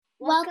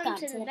Welcome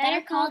to the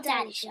Better Call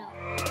Daddy Show.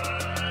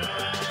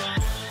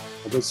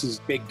 This is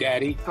Big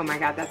Daddy. Oh my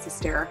God, that's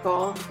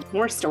hysterical.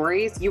 More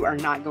stories you are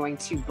not going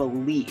to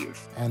believe.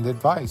 And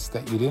advice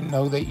that you didn't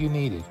know that you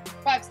needed.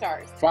 5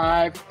 stars.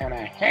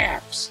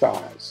 5.5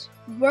 stars.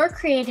 We're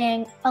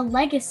creating a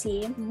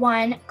legacy,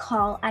 one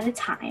call at a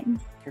time.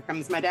 Here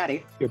comes my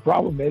daddy. Your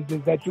problem is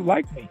that you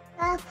like me.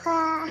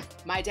 Papa.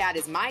 My dad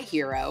is my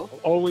hero. I'll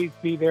always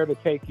be there to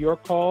take your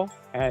call,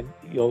 and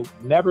you'll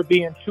never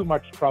be in too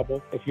much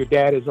trouble if your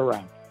dad is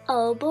around.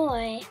 Oh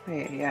boy.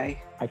 I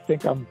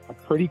think I'm a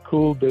pretty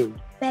cool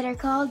dude. Better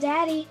Call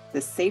Daddy.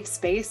 The safe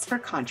space for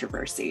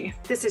controversy.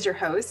 This is your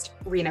host,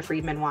 Rena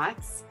Friedman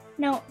Watts.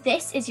 No,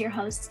 this is your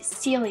host,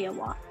 Celia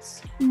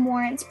Watts.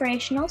 More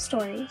inspirational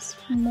stories,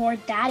 more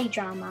daddy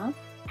drama,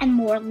 and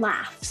more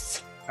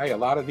laughs. Hey, a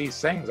lot of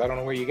these things, I don't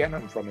know where you're getting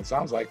them from. It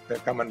sounds like they're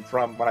coming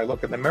from when I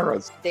look in the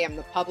mirrors. Damn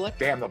the public.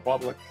 Damn the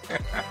public.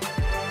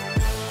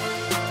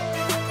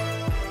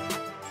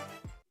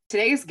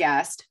 Today's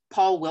guest,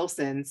 Paul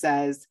Wilson,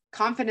 says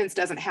confidence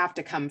doesn't have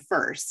to come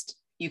first.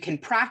 You can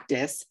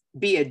practice,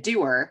 be a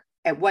doer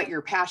at what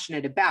you're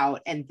passionate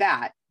about, and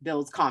that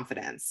builds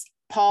confidence.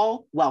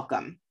 Paul,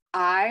 welcome.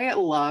 I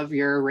love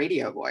your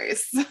radio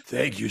voice.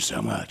 Thank you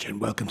so much, and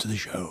welcome to the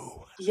show.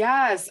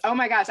 Yes. Oh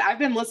my gosh. I've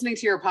been listening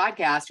to your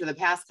podcast for the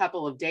past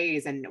couple of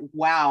days, and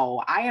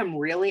wow, I am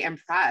really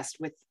impressed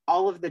with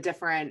all of the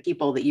different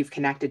people that you've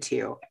connected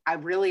to. I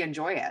really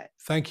enjoy it.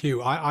 Thank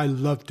you. I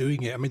love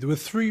doing it. I mean, there were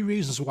 3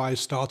 reasons why I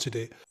started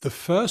it. The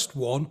first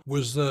one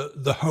was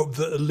the hope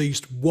that at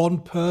least one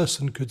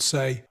person could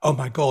say, oh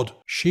my God,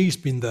 she's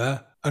been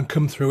there and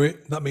come through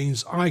it. That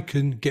means I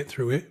can get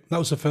through it. That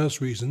was the first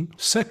reason.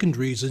 Second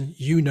reason,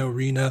 you know,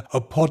 Rena, a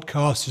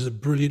podcast is a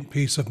brilliant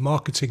piece of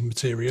marketing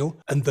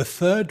material. And the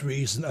third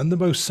reason, and the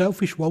most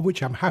selfish one,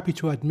 which I'm happy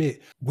to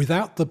admit,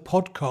 without the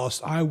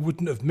podcast, I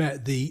wouldn't have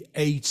met the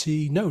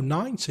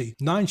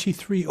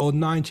 93 or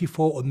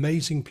 94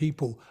 amazing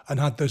people and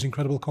had those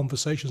incredible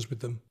conversations with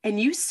them. And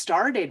you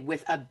started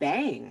with a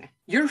bang.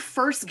 Your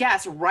first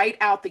guest right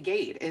out the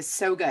gate is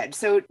so good.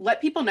 So let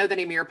people know the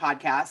name of your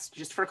podcast,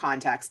 just for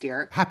context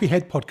here. Happy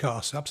Head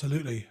Podcast,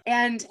 absolutely.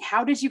 And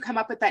how did you come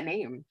up with that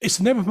name? It's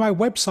the name of my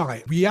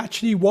website.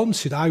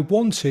 I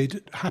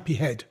wanted Happy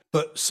Head,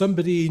 but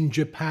somebody in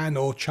Japan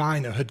or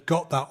China had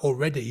got that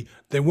already.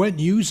 They weren't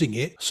using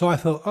it. So I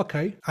thought,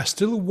 okay, I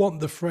still want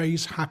the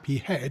phrase happy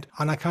head.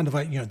 And I kind of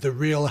like, the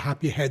real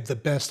happy head, the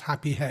best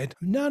happy head.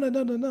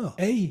 No.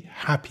 A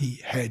happy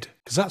head.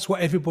 Because that's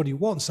what everybody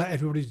wants, that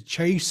everybody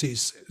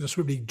chases, that's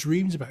what everybody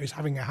dreams about, is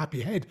having a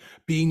happy head,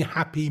 being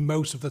happy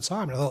most of the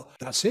time. And I thought,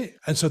 that's it.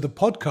 And so the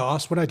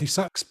podcast, when I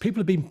decided, because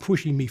people have been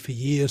pushing me for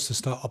years to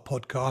start a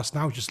podcast,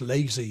 now I'm just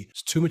lazy.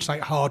 It's too much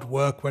like hard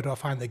work. Where do I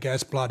find the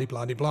guests? Blah,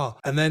 blah, blah, blah.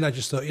 And then I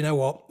just thought, you know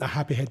what? A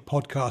Happy Head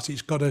podcast,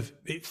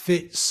 it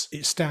fits,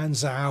 it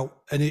stands out,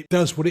 and it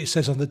does what it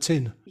says on the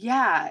tin.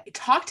 Yeah.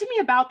 Talk to me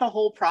about the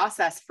whole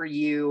process for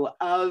you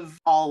of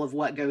all of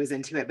what goes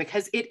into it,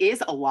 because it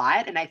is a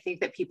lot. And I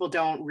think that people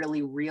don't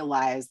really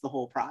realize the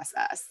whole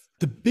process.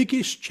 The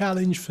biggest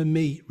challenge for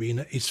me,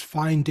 Rena, is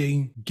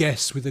finding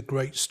guests with a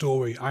great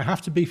story. I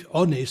have to be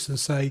honest and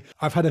say,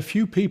 I've had a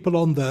few people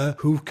on there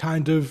who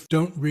kind of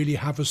don't really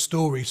have a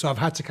story. So I've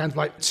had to kind of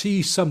like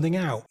tease something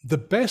out. The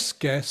best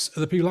guests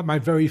are the people like my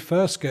very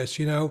first guest.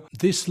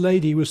 This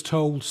lady was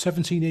told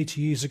 17,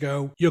 18 years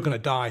ago, you're going to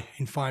die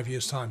in 5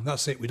 years' time.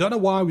 That's it. We don't know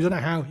why, we don't know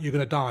how, you're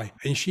going to die.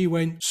 And she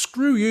went,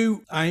 screw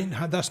you,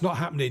 that's not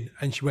happening.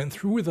 And she went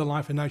through with her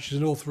life, and now she's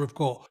an author of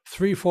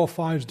 3, 4,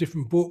 5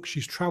 different books.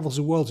 She travels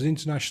the world as an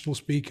international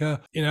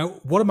speaker.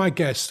 One of my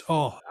guests,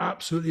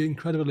 absolutely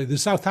incredibly, the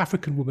South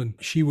African woman,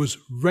 she was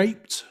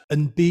raped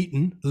and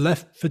beaten,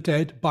 left for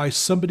dead by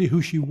somebody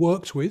who she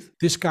worked with.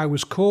 This guy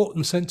was caught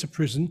and sent to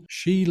prison.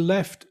 She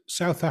left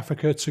South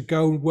Africa to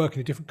go and work in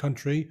a different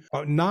country.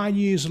 About 9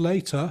 years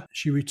later,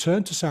 she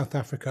returned to South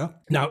Africa.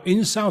 Now,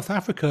 in South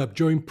Africa,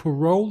 during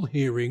parole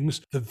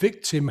hearings, the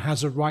victim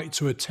has a right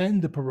to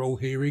attend the parole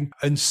hearing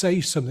and say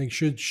something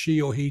should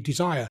she or he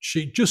desire.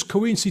 She just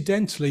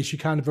coincidentally, she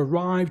kind of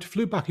arrived,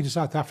 flew back into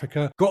South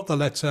Africa, got the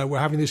letter, we're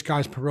having this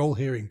guy's parole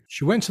hearing.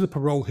 She went to the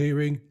parole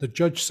hearing. The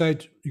judge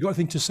said, you got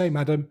anything to say,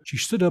 madam? She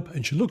stood up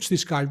and she looked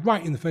this guy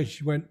right in the face.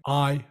 She went,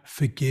 I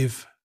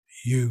forgive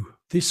you.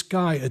 This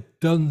guy had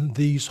done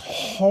these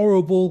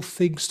horrible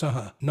things to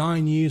her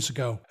 9 years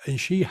ago, and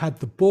she had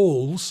the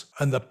balls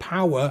and the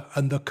power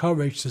and the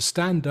courage to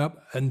stand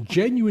up and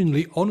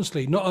genuinely,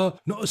 honestly, not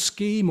a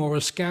scheme or a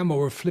scam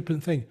or a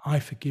flippant thing. I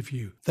forgive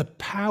you. The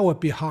power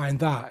behind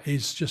that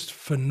is just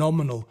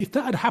phenomenal. If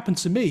that had happened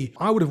to me,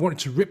 I would have wanted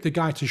to rip the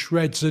guy to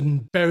shreds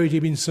and buried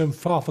him in some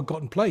far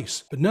forgotten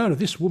place. But no,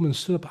 this woman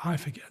stood up. I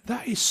forget.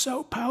 That is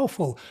so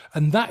powerful,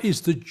 and that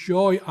is the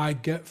joy I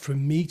get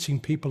from meeting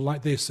people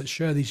like this that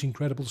share these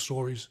incredible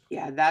stories.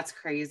 Yeah, that's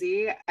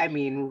crazy. I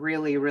mean,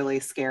 really, really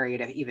scary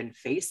to even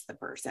face the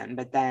person,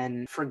 but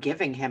then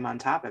forgiving him on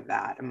top of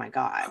that. Oh my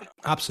God.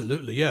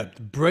 Absolutely, yeah.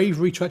 The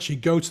bravery to actually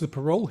go to the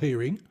parole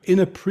hearing in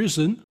a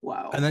prison.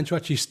 Whoa. And then to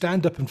actually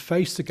stand up and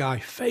face the guy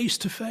face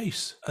to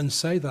face and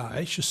say that.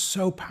 It's just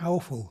so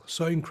powerful,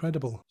 so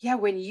incredible. Yeah,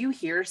 when you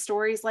hear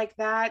stories like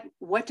that,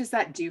 what does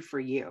that do for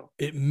you?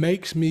 It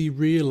makes me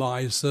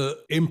realize that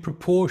in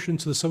proportion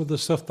to some of the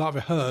stuff that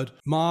I've heard,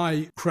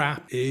 my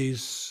crap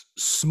is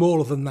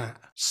smaller than that.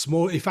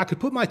 Small. If I could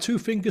put my two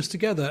fingers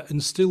together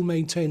and still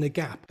maintain a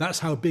gap, that's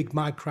how big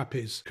my crap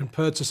is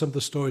compared to some of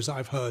the stories that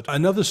I've heard.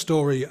 Another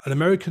story, an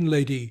American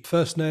lady,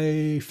 first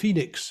name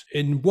Phoenix,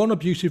 in one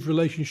abusive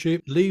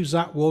relationship, leaves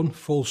that one,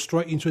 falls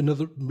straight into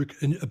another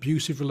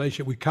abusive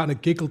relationship. We kind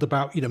of giggled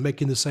about,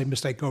 making the same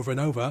mistake over and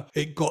over.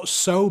 It got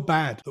so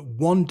bad that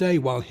one day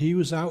while he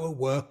was out at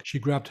work, she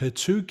grabbed her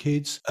two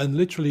kids and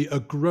literally a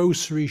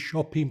grocery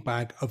shopping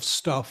bag of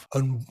stuff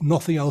and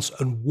nothing else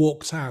and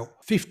walked out.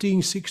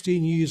 15,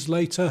 16 years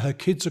later, her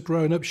kids are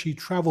grown up. She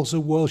travels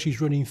the world.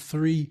 She's running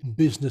 3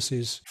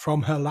 businesses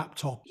from her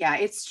laptop. Yeah,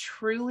 it's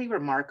truly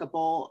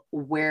remarkable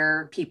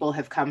where people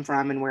have come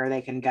from and where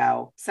they can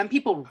go. Some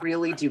people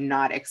really do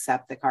not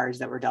accept the cards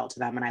that were dealt to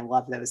them. And I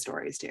love those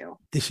stories too.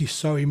 This is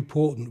so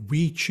important.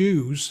 We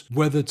choose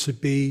whether to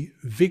be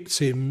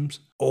victims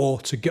or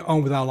to get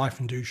on with our life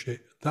and do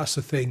shit. That's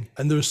the thing.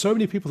 And there are so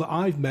many people that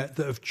I've met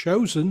that have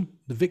chosen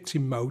the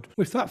victim mode.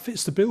 If that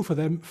fits the bill for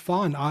them,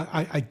 fine,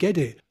 I get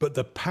it. But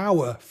the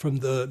power from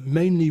the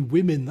mainly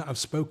women that I've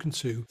spoken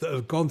to that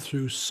have gone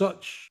through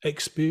such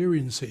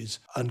experiences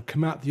and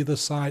come out the other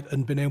side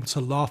and been able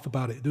to laugh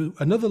about it.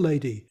 Another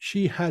lady,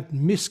 she had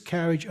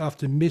miscarriage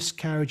after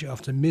miscarriage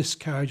after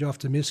miscarriage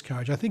after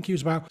miscarriage. I think it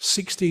was about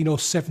 16 or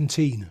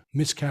 17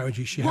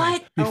 miscarriages she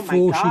had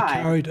before she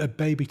carried a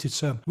baby to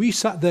term. We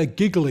sat there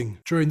giggling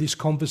during this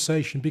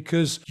conversation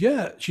because,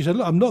 she said,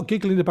 look, I'm not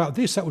giggling about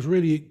this. That was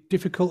really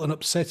difficult and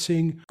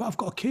upsetting, but I've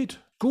got a kid.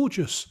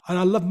 Gorgeous. And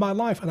I love my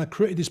life. And I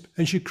created this.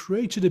 And she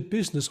created a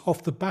business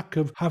off the back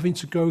of having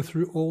to go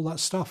through all that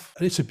stuff.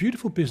 And it's a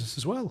beautiful business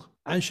as well.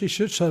 And she's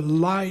such a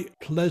light,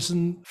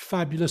 pleasant,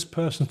 fabulous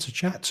person to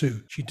chat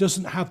to. She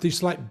doesn't have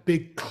this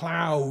big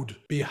cloud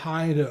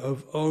behind her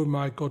of, oh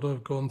my God,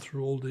 I've gone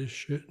through all this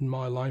shit and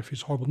my life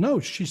is horrible. No,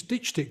 she's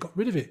ditched it, got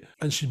rid of it.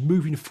 And she's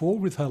moving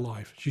forward with her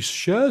life. She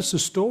shares the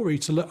story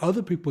to let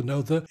other people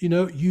know that,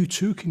 you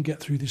too can get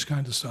through this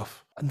kind of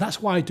stuff. And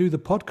that's why I do the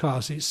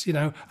podcast. It's,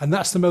 and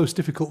that's the most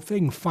difficult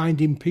thing,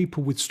 finding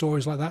people with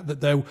stories like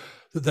that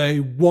they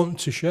want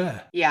to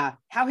share. Yeah.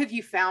 How have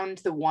you found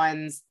the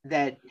ones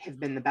that have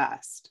been the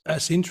best?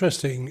 That's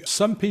interesting.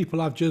 Some people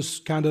I've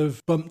just kind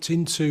of bumped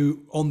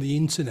into on the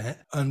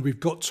internet and we've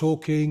got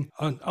talking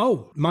and,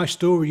 oh, my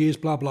story is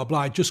blah, blah,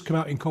 blah. I just come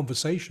out in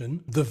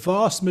conversation. The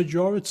vast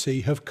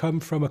majority have come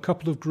from a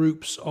couple of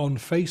groups on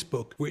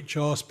Facebook, which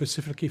are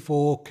specifically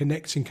for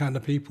connecting kind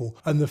of people.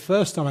 And the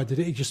first time I did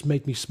it, it just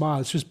made me smile.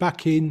 This was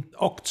back in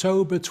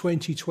October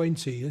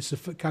 2020. This is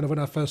kind of when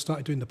I first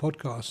started doing the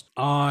podcast.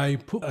 I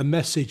put a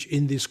message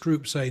in this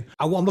group saying,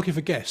 I'm looking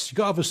for guests. You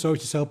got to have a story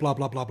to tell, blah,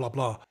 blah, blah, blah,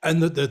 blah.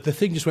 And the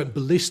thing just went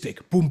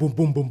ballistic. Boom, boom,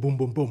 boom, boom, boom,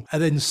 boom, boom.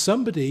 And then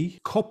somebody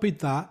copied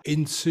that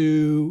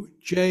into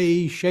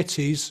Jay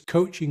Shetty's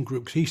coaching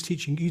group. He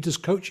does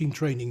coaching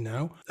training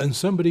now. And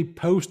somebody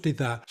posted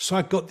that. So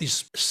I got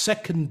this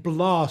second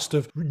blast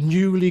of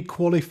newly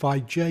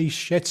qualified Jay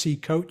Shetty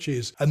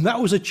coaches. And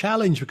that was a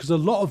challenge because a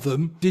lot of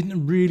them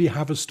didn't really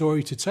have a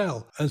story to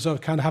tell. And so I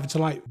kind of having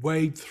to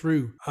wade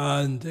through.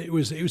 And it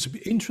was an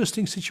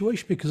interesting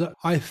situation because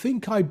I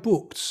think I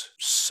booked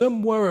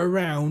somewhere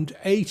around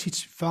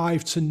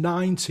 85 to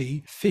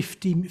 90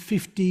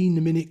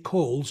 15-minute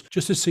calls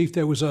just to see if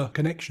there was a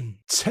connection.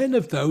 10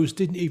 of those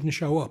didn't even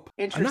show up.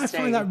 And I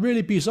find that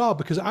really bizarre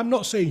because I'm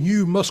not saying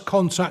you must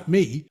contact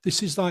me.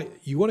 This is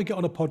you want to get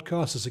on a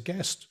podcast as a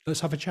guest, let's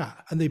have a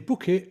chat. And they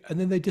book it and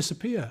then they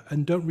disappear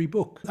and don't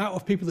rebook. Out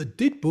of people that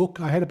did book,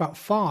 I had about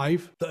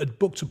 5 that had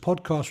booked a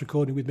podcast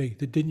recording with me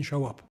that didn't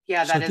show up.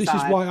 Yeah, that is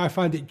why I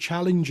find it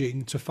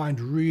challenging to find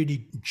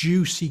really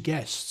juicy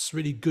guests,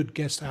 really good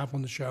guests to have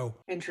on the show.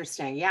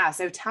 Interesting. Yeah.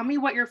 So tell me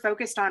what you're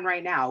focused on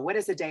right now. What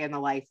is a day in the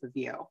life of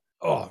you?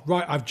 Oh,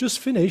 right. I've just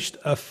finished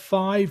a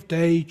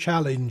 5-day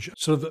challenge,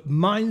 sort of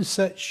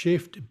mindset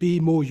shift,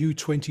 Be More You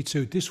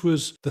 22. This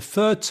was the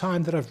 3rd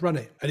time that I've run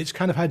it, and it's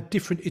kind of had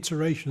different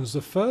iterations.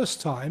 The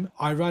first time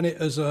I ran it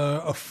as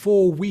a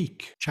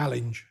 4-week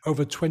challenge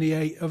over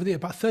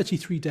about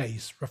 33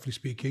 days, roughly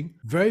speaking.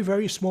 Very,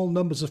 very small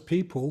numbers of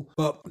people,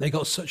 but they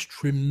got such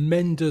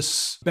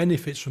tremendous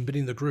benefits from being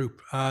in the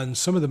group. And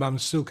some of them I'm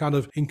still kind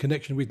of in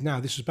connection with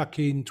now. This was back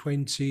in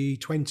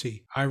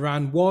 2020. I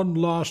ran one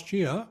last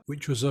year,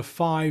 which was a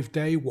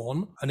 5-day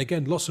one. And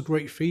again, lots of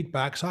great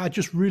feedback. So I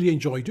just really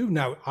enjoy doing.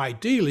 Now,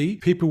 ideally,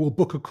 people will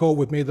book a call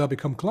with me, they'll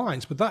become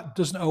clients, but that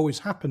doesn't always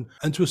happen.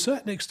 And to a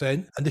certain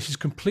extent, and this is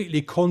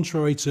completely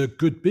contrary to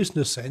good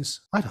business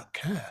sense, I don't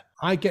care.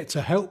 I get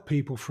to help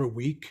people for a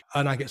week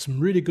and I get some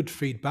really good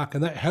feedback,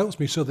 and that helps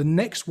me. So the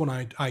next one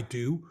I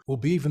do will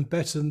be even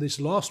better than this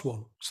last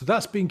one. So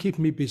that's been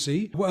keeping me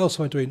busy. What else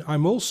am I doing?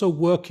 I'm also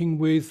working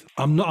with,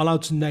 I'm not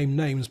allowed to name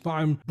names, but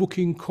I'm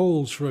booking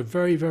calls for a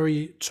very,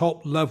 very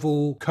top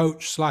level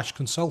coach /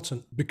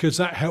 consultant, because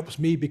that helps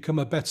me become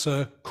a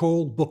better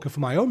call booker for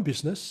my own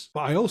business.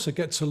 But I also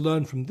get to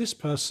learn from this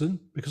person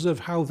because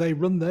of how they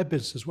run their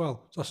business as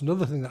well. So that's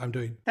another thing that I'm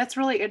doing. That's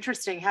really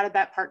interesting. How did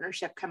that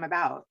partnership come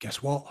about?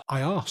 Guess what?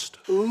 I asked.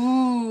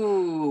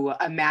 Ooh,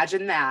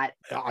 imagine that.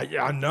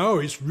 I know,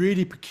 it's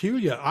really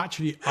peculiar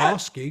actually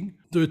asking.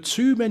 There are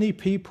too many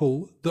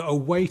people that are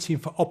waiting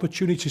for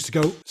opportunities to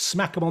go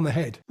smack them on the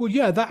head. Well,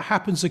 yeah, that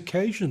happens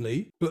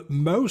occasionally, but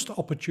most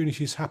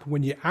opportunities happen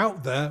when you're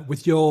out there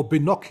with your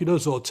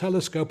binoculars or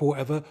telescope or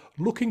whatever,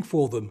 looking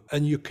for them,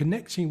 and you're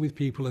connecting with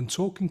people and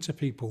talking to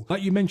people.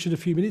 Like you mentioned a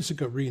few minutes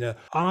ago, Rena,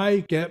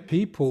 I get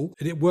people,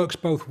 and it works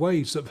both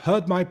ways, that have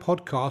heard my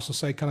podcast and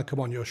say, can I come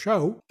on your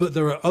show? But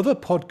there are other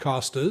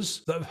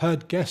podcasters that have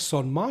heard guests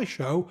on my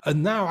show,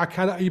 and now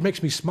it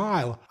makes me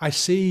smile. I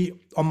see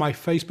on my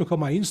Facebook, on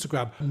my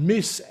Instagram,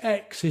 Miss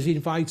X is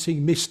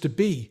inviting Mr.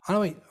 B. And I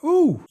went,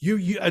 oh,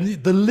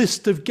 and the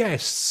list of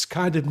guests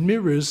kind of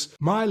mirrors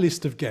my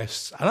list of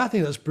guests. And I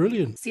think that's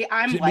brilliant. See,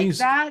 I'm like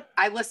that.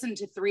 I listened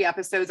to 3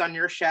 episodes on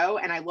your show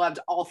and I loved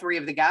all 3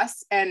 of the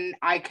guests. And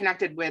I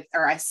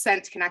I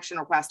sent connection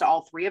requests to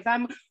all 3 of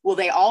them. Will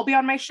they all be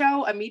on my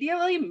show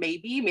immediately?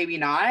 Maybe, maybe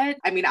not.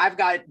 I mean, I've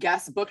got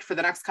guests booked for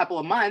the next couple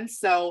of months,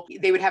 so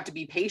they would have to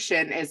be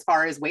patient as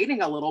far as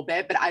waiting a little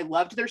bit. But I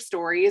loved their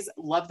stories,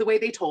 loved the way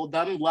they told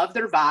them, loved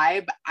their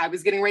vibe. I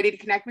was getting ready to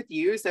connect with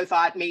you, so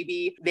thought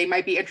maybe they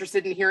might be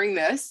interested in hearing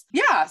this.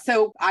 Yeah,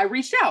 so I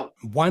reached out.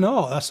 Why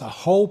not? That's the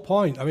whole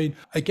point. I mean,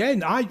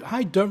 again,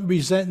 I don't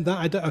resent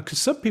that. Because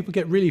some people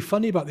get really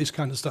funny about this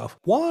kind of stuff.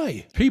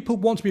 Why? People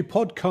want to be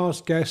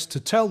podcast guests to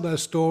tell their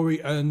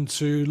story and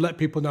to let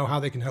people know how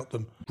they can help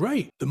them.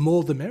 Great. The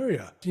more the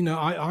merrier. You know,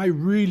 I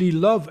really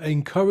love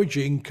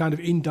encouraging kind of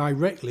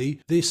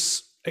indirectly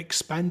this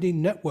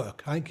expanding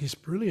network. I think it's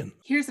brilliant.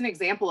 Here's an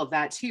example of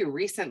that too.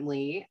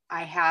 Recently,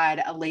 I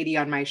had a lady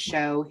on my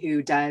show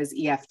who does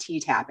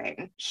EFT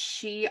tapping.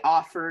 She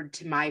offered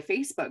to my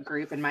Facebook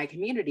group and my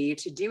community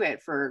to do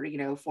it for,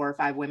 4 or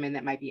 5 women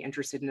that might be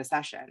interested in a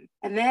session.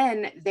 And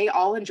then they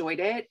all enjoyed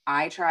it.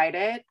 I tried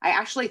it. I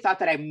actually thought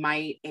that I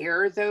might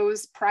air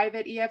those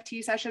private EFT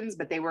sessions,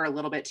 but they were a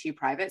little bit too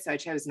private, so I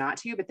chose not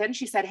to. But then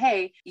she said,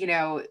 hey,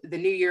 the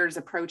new year's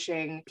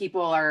approaching.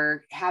 People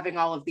are having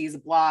all of these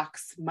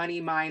blocks,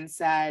 money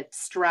mindset,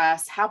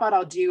 stress. How about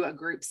I'll do a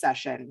group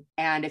session?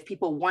 And if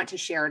people want to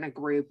share in a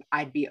group,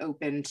 I'd be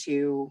open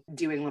to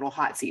doing little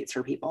hot seats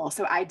for people.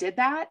 So I did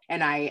that.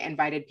 And I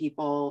invited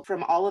people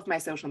from all of my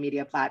social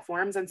media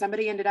platforms, and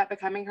somebody ended up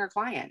becoming her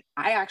client.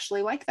 I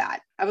actually like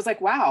that. I was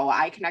like, wow,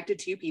 I connected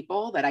 2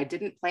 people that I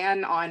didn't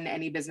plan on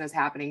any business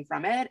happening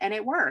from it. And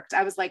it worked.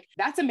 I was like,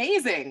 that's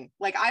amazing.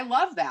 Like, I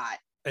love that.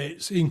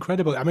 It's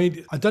incredible. I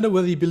mean, I don't know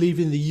whether you believe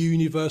in the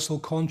universal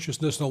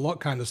consciousness and all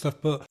that kind of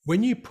stuff, but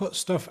when you put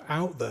stuff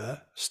out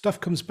there, stuff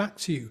comes back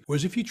to you.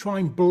 Whereas if you try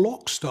and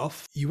block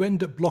stuff, you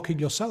end up blocking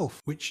yourself,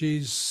 which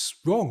is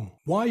wrong.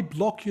 Why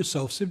block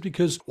yourself simply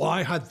because, well,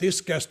 I had this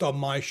guest on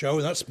my show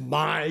and that's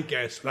my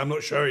guest, and I'm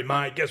not sharing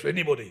my guest with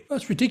anybody.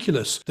 That's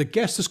ridiculous. The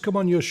guest has come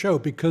on your show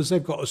because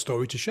they've got a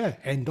story to share.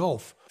 End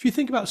of. If you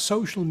think about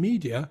social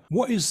media,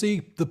 what is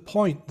the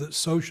point that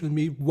social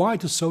media, why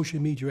does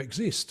social media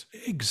exist?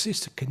 It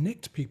exists to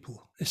connect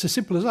people. It's as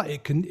simple as that.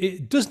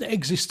 It doesn't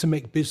exist to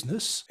make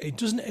business. It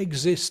doesn't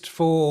exist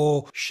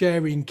for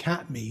sharing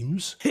cat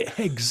memes. It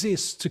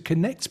exists to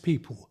connect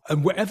people.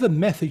 And whatever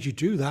method you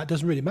do that,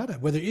 doesn't really matter.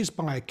 Whether it is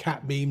by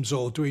cat memes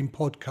or doing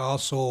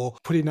podcasts or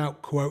putting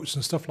out quotes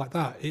and stuff like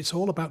that, it's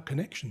all about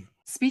connection.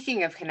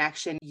 Speaking of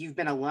connection, you've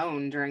been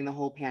alone during the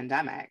whole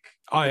pandemic.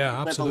 Oh,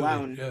 yeah, absolutely. Live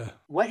alone. Yeah.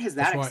 What has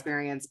that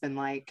experience been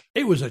like?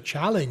 It was a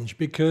challenge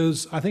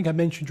because I think I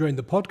mentioned during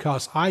the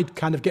podcast, I'd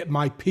kind of get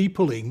my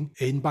peopling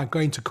in by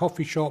going to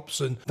coffee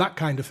shops and that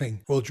kind of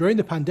thing. Well, during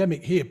the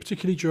pandemic here,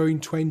 particularly during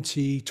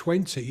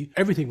 2020,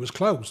 everything was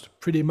closed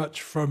pretty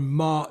much from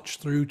March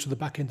through to the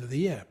back end of the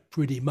year.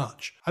 Pretty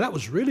much. And that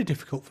was really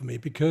difficult for me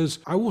because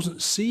I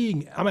was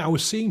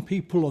seeing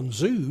people on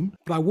Zoom,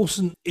 but I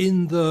wasn't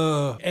in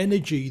the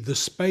energy, the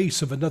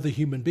space of another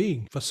human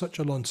being for such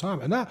a long time.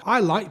 And I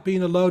like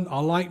being alone. I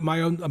like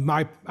my own,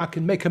 I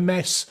can make a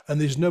mess and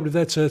there's nobody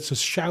there to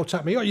shout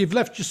at me, oh, you've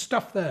left your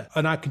stuff there.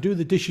 And I can do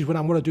the dishes when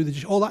I want to do the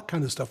dishes, all that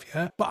kind of stuff,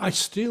 yeah. But I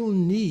still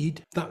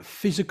need that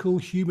physical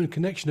human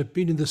connection of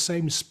being in the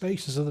same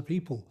space as other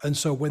people. And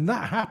so when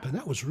that happened,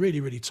 that was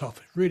really, really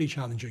tough, really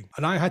challenging.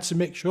 And I had to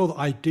make sure that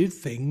I did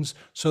things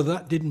so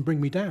that didn't bring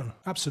me down.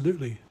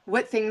 Absolutely.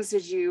 What things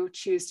did you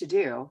choose to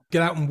do?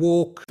 Get out and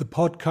walk, the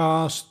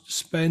podcast,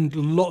 spend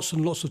lots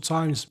and lots of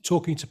times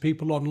talking to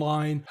people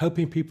online,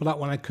 helping people out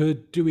when I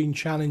could, doing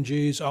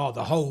challenges,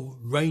 the whole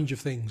range of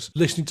things.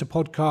 Listening to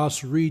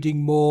podcasts, reading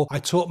more. I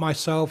taught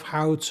myself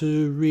how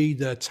to read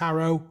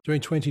tarot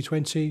during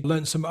 2020,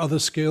 learned some other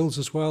skills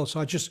as well. So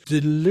I just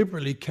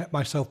deliberately kept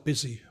myself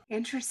busy.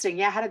 Interesting.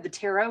 Yeah. How did the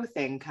tarot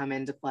thing come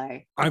into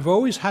play? I've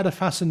always had a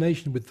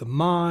fascination with the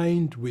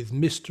mind, with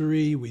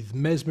mystery, with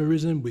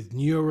mesmerism, with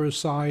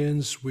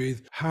neuroscience,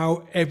 with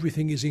how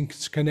everything is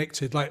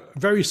interconnected. Like a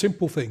very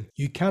simple thing.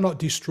 You cannot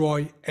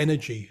destroy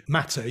energy,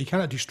 matter. You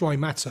cannot destroy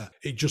matter.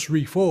 It just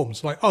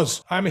reforms. Like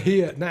us, I'm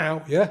here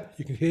now. Yeah.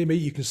 You can hear me.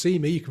 You can see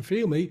me. You can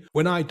feel me.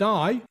 When I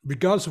die,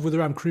 regardless of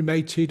whether I'm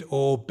cremated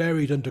or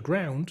buried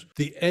underground,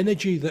 the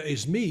energy that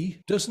is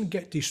me doesn't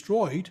get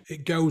destroyed.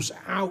 It goes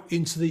out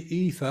into the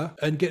ether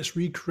and gets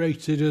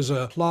recreated as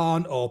a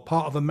plant or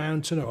part of a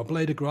mountain or a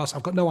blade of grass.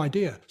 I've got no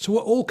idea. So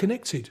we're all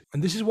connected.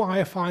 And this is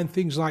why I find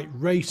things like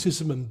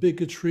racism and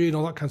bigotry and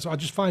all that kind of stuff, I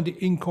just find it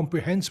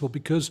incomprehensible,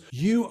 because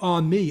you are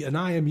me and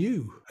I am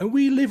you. And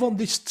we live on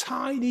this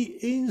tiny,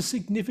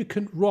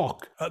 insignificant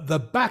rock at the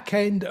back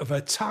end of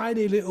a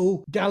tiny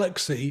little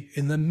galaxy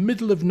in the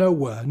middle of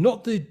nowhere.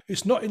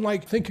 It's not in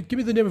like, give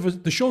me the name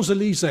of the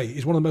Champs-Élysées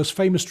is one of the most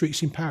famous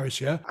streets in Paris,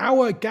 yeah?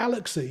 Our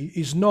galaxy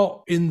is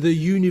not in the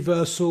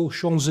universal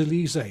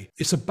Champs-Élysées.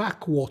 It's a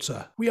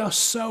backwater. We are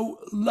so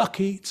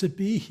lucky to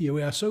be here.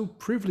 We are so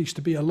privileged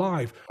to be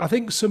alive. I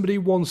think somebody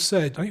once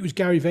said, I think it was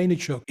Gary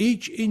Vaynerchuk,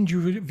 each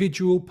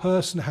individual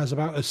person has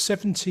about a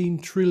 17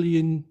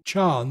 trillion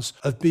chance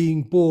of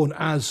being born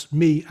as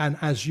me and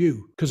as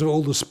you, because of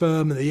all the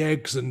sperm and the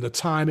eggs and the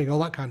timing, all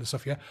that kind of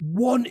stuff, yeah?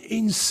 1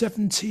 in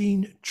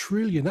 17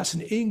 trillion. That's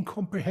an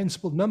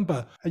incomprehensible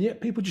number. And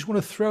yet people just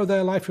want to throw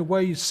their life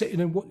away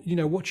sitting and,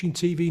 watching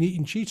TV and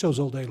eating Cheetos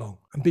all day long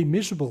and be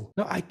miserable.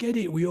 Now, I get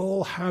it. We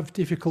all have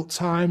difficult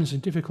times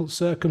and difficult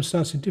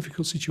circumstances and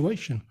difficult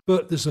situation.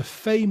 But there's a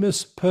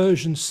famous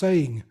Persian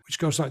saying which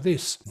goes like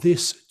this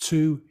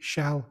too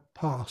shall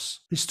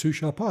pass. This too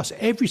shall pass.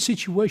 Every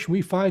situation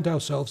we find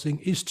ourselves in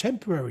is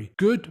temporary,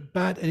 good,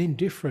 bad, and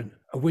indifferent.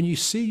 And when you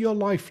see your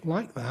life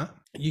like that,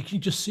 you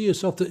can just see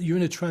yourself that you're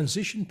in a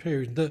transition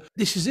period, that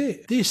this is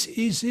it. This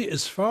is it.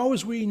 As far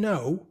as we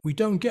know, we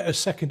don't get a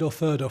second or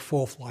third or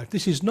fourth life.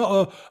 This is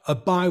not a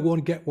buy one,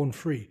 get one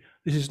free.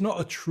 This is not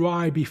a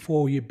try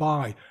before you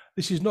buy.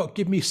 This is not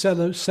give me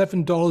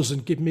 $7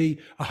 and give me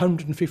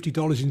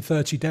 $150 in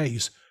 30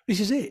 days.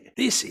 This is it.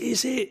 This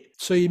is it.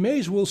 So you may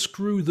as well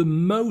screw the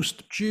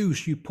most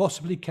juice you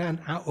possibly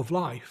can out of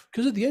life.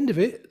 Because at the end of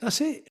it,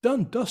 that's it.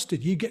 Done,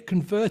 dusted. You get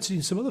converted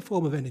in some other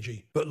form of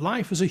energy. But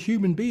life as a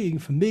human being,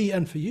 for me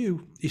and for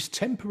you, is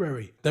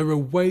temporary. There are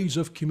ways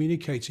of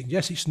communicating.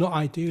 Yes, it's not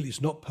ideal.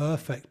 It's not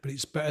perfect, but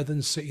it's better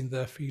than sitting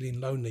there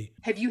feeling lonely.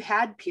 Have you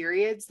had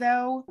periods,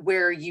 though,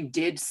 where you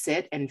did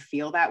sit and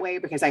feel that way?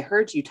 Because I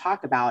heard you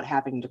talk about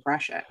having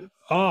depression.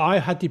 Oh, I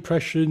had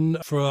depression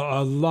for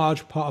a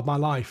large part of my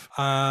life.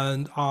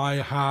 And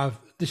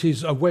this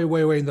is a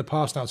way in the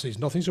past now. So it's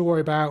nothing to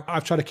worry about.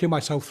 I've tried to kill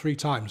myself 3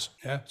 times.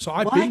 Yeah. So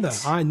I've been there.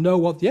 I know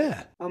what,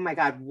 yeah. Oh my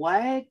God.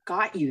 What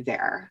got you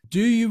there?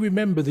 Do you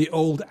remember the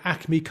old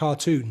Acme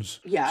cartoons?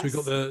 Yes. So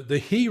we've got the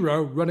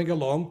hero running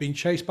along, being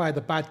chased by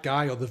the bad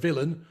guy or the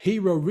villain.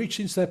 Hero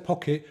reaches into their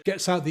pocket,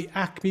 gets out the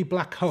Acme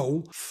black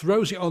hole,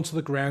 throws it onto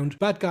the ground.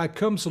 Bad guy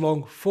comes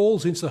along,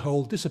 falls into the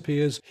hole,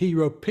 disappears.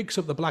 Hero picks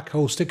up the black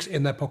hole, sticks it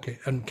in their pocket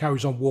and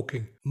carries on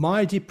walking.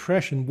 My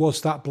depression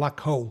was that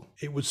black hole.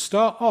 It would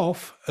start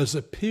off as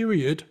a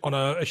period on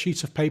a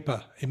sheet of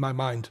paper in my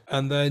mind,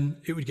 and then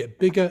it would get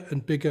bigger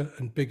and bigger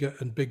and bigger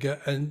and bigger,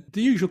 and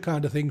the usual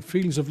kind of thing,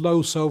 feelings of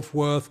low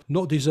self-worth,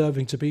 not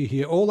deserving to be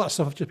here, all that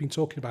stuff I've just been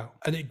talking about.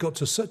 And it got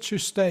to such a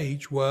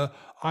stage where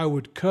I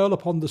would curl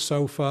up on the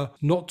sofa,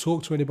 not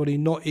talk to anybody,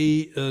 not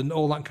eat, and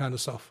all that kind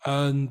of stuff.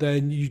 And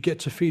then you get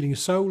to feeling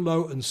so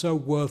low and so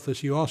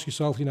worthless, you ask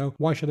yourself,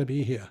 why should I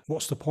be here?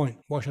 What's the point?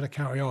 Why should I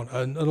carry on?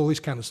 And all this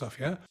kind of stuff,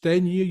 yeah?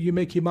 Then you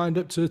make your mind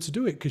up to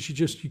do it, because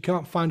you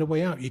can't find a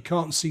way out. You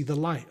can't see the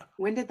light.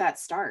 When did that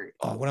start?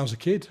 Oh, when I was a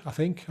kid, I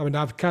think. I mean,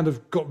 I've kind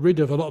of got rid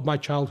of a lot of my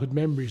childhood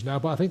memories now,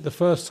 but I think the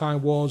first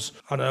time was,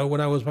 when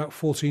I was about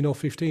 14 or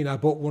 15, I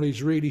bought one of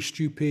these really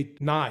stupid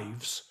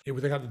knives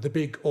with the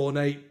big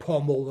ornate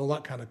pommel, all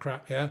that kind of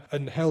crap, yeah,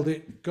 and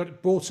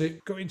bought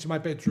it, got into my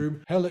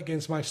bedroom, held it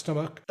against my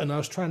stomach, and I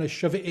was trying to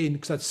shove it in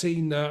because I'd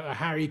seen a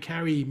Harry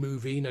Carey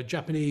movie,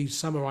 Japanese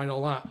samurai and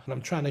all that, and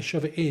I'm trying to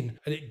shove it in,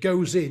 and it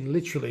goes in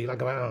literally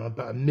like about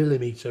a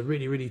millimeter,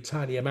 really, really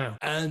tiny amount,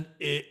 and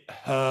it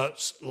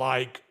hurts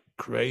like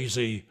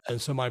crazy. And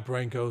so my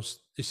brain goes,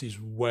 this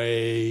is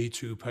way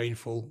too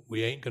painful.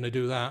 We ain't going to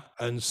do that.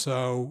 And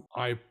so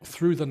I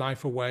threw the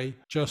knife away,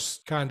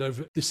 just kind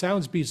of, this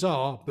sounds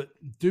bizarre, but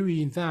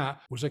doing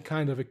that was a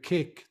kind of a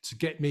kick to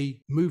get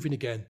me moving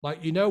again.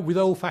 Like, with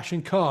old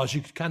fashioned cars,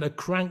 you could kind of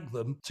crank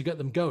them to get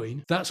them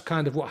going. That's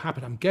kind of what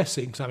happened, I'm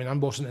guessing, because I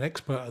wasn't an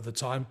expert at the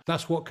time.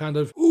 That's what kind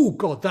of, oh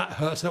God, that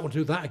hurts. I don't want to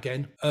do that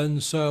again.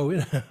 And so,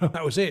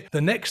 that was it.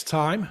 The next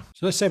time,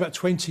 so let's say about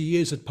 20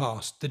 years had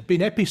passed. There'd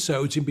been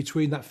episodes in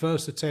between that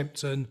first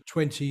attempt and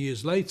 20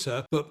 years later.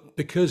 later, but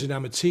because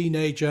I'm a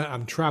teenager,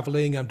 I'm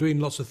traveling, I'm doing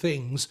lots of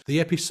things, the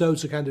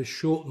episodes are kind of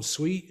short and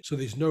sweet, so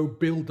there's no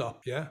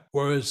build-up, yeah?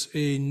 Whereas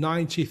in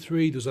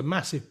 93, there's a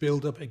massive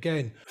build-up,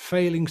 again,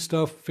 failing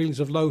stuff, feelings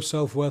of low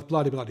self-worth,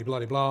 blah, blah, blah,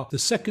 blah, blah. The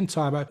second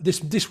time,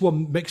 this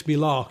one makes me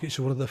laugh. It's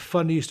one of the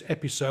funniest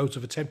episodes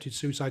of attempted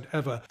suicide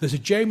ever. There's a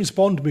James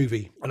Bond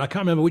movie, and I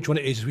can't remember which one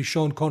it is, with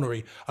Sean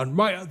Connery, and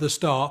right at the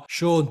start,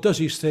 Sean does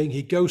his thing.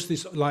 He goes to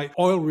this like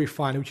oil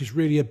refinery, which is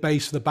really a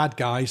base for the bad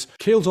guys,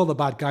 kills all the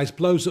bad guys,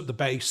 blows up the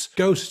base,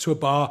 goes to a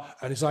bar,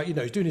 and he's like,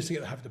 he's doing his thing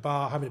at the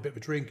bar, having a bit of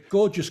a drink.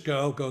 Gorgeous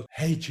girl goes,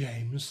 "Hey,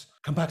 James,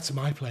 come back to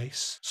my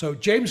place." So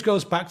James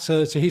goes back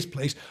to his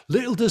place.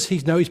 Little does he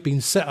know he's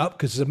been set up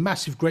because there's a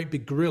massive, great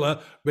big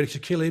gorilla ready to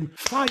kill him.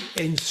 Fight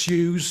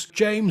ensues.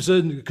 James,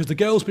 because the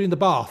girl's been in the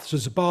bath, so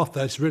there's a bath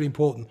there, it's really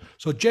important.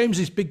 So James,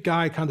 this big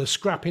guy, kind of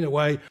scrapping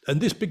away,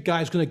 and this big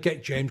guy is going to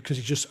get James because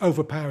he's just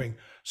overpowering.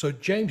 So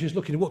James is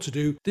looking at what to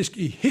do.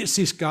 He hits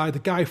this guy. The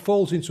guy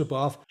falls into a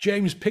bath.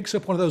 James picks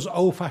up one of those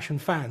old-fashioned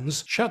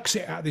fans, chucks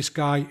it at this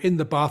guy in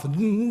the bath,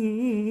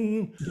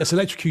 and gets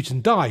electrocuted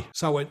and die.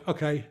 So I went,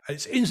 okay.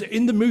 It's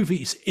in the movie,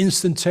 it's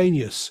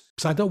instantaneous.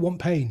 Because I don't want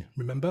pain,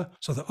 remember?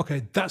 So I thought,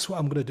 okay, that's what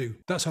I'm going to do.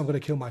 That's how I'm going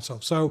to kill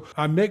myself. So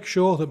I make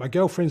sure that my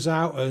girlfriend's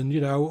out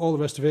and, all the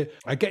rest of it.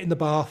 I get in the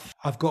bath.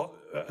 I've got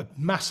a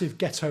massive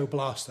ghetto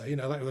blaster,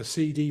 like with a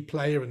CD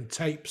player and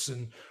tapes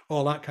and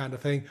all that kind of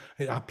thing.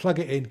 I plug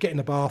it in, get in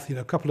the bath,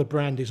 a couple of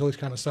brandies, all this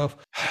kind of stuff.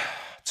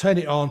 Turn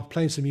it on,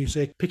 playing some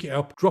music, pick it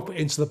up, drop it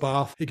into the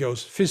bath. It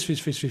goes fizz, fizz,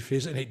 fizz, fizz,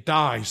 fizz, and it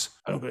dies.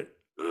 And I'm like,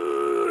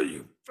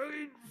 you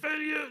fucking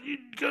failure, you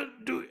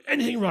can't do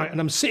anything right. And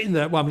I'm sitting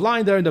there, I'm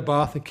lying there in the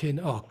bath thinking,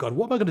 oh God,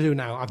 what am I going to do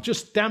now? I've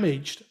just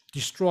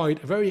destroyed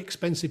a very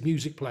expensive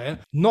music player.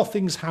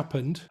 Nothing's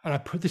happened. And I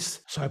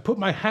put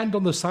my hand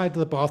on the side of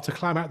the bath to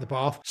climb out the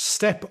bath,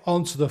 step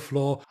onto the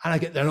floor, and I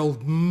get an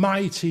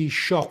almighty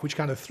shock, which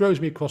kind of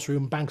throws me across the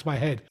room and bangs my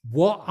head.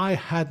 What I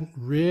hadn't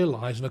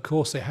realized, and of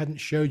course they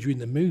hadn't showed you in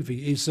the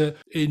movie, is that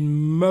in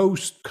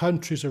most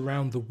countries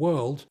around the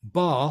world,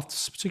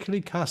 baths,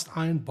 particularly cast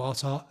iron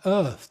baths, are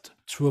earthed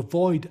to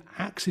avoid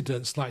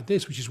accidents like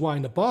this, which is why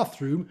in the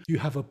bathroom you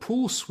have a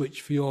pull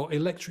switch for your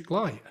electric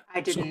light.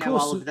 I didn't know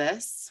all of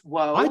this.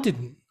 Whoa. I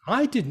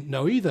didn't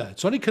know either.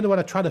 It's only kind of when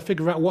I try to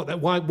figure out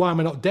why am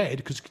I not dead,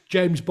 because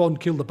James Bond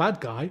killed the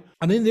bad guy.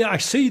 And in there, I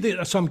see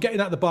that, so I'm getting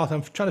out of the bath,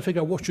 I'm trying to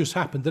figure out what just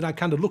happened. Then I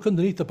kind of look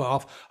underneath the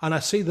bath and I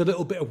see the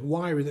little bit of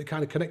wiring that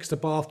kind of connects the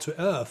bath to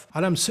earth.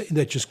 And I'm sitting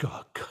there just going,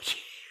 oh God,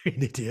 you're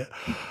an idiot.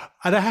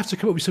 And I have to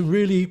come up with some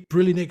really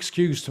brilliant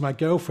excuse to my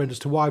girlfriend as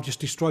to why I've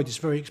just destroyed this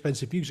very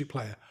expensive music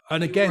player.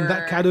 And again,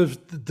 that kind of,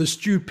 the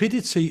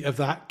stupidity of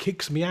that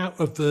kicks me out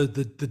of the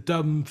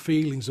dumb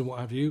feelings and what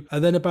have you.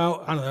 And then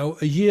about, I don't know,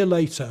 a year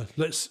later,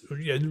 let's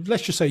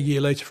just say a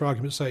year later for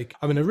argument's sake,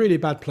 I'm in a really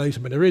bad place,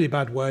 I'm in a really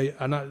bad way.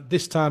 And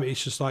this time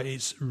it's just like,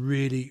 it's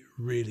really,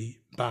 really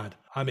bad.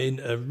 I'm in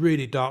a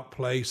really dark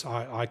place.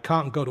 I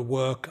can't go to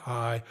work.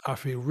 I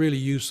feel really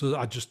useless.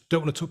 I just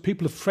don't want to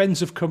talk. Friends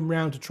have come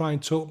round to try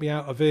and talk me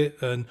out of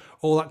it and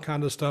all that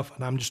kind of stuff.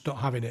 And I'm just not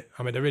having it.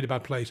 I'm in a really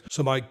bad place.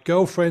 So my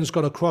girlfriend's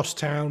gone across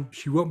town.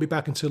 She won't be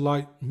back until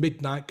like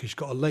midnight because she's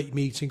got a late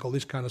meeting, all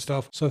this kind of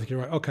stuff. So I'm thinking,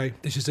 right, okay,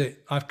 this is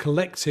it. I've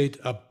collected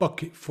a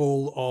bucket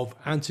full of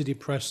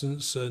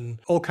antidepressants and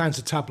all kinds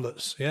of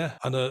tablets, yeah,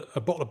 and a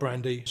bottle of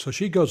brandy. So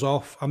she goes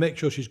off. I make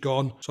sure she's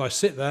gone. So I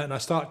sit there and I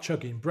start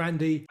chugging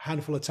brandy,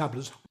 handful of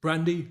tablets,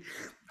 brandy,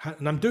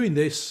 and I'm doing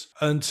this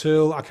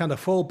until I kind of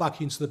fall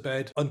back into the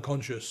bed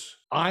unconscious.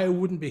 I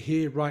wouldn't be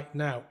here right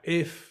now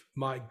if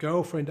my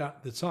girlfriend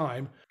at the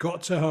time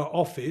got to her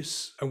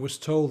office and was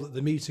told that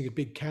the meeting had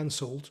been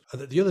cancelled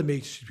and that the other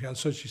meeting had been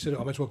cancelled. So she said,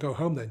 I might as well go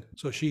home then.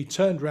 So she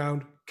turned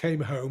around,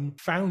 came home,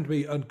 found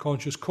me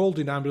unconscious, called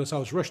an ambulance. I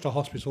was rushed to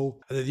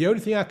hospital. And then the only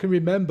thing I can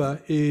remember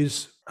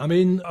is I'm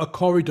in a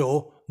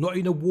corridor, not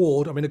in a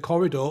ward, I'm in a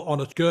corridor on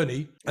a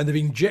gurney, and they've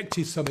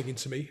injected something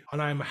into me, and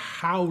I'm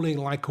howling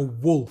like a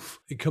wolf.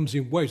 It comes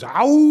in waves,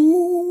 ow,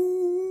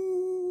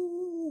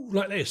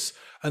 like this.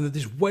 And then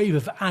this wave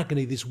of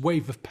agony, this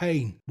wave of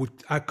pain,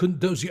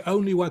 that was the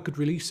only way I could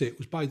release it,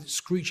 was by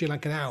screeching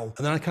like an owl.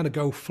 And then I kind of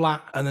go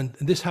flat, and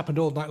this happened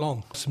all night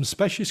long. Some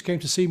specialists came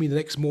to see me the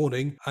next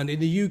morning, and in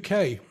the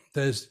UK,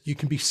 you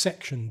can be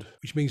sectioned,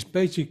 which means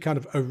basically kind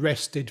of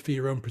arrested for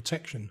your own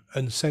protection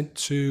and sent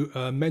to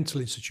a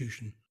mental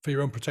institution for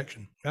your own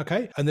protection.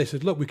 Okay. And they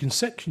said, look, we can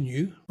section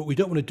you, but we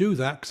don't want to do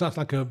that because that's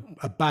like a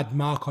bad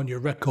mark on your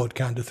record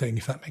kind of thing,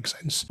 if that makes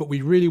sense. But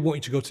we really want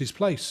you to go to this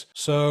place.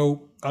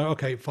 So,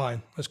 okay,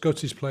 fine. Let's go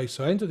to this place.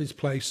 So I enter this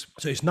place.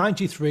 So it's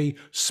 93.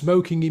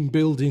 Smoking in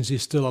buildings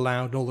is still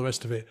allowed and all the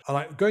rest of it. I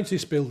like going to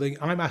this building.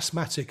 I'm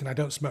asthmatic and I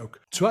don't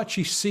smoke. To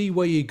actually see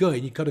where you're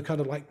going, you've got to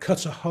kind of like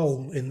cut a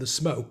hole in the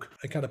smoke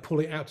and kind of pull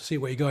it out to see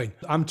where you're going.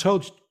 I'm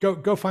told,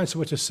 go find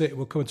somewhere to sit.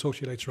 We'll come and talk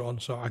to you later on.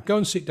 So I go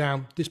and sit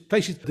down. This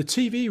place, the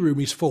TV room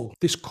is full.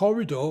 This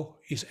corridor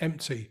is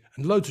empty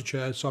and loads of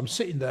chairs. So I'm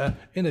sitting there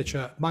in a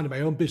chair, minding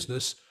my own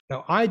business.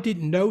 Now, I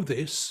didn't know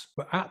this,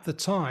 but at the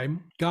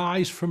time,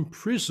 guys from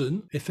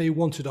prison, if they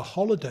wanted a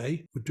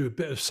holiday, would do a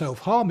bit of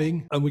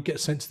self-harming and would get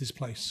sent to this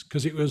place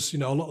because it was, a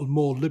lot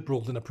more liberal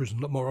than a prison,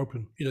 a lot more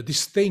open.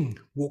 This thing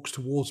walks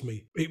towards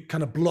me. It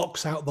kind of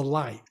blocks out the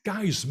light.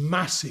 Guy's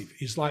massive.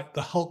 He's like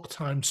the Hulk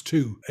times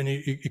 2. And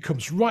it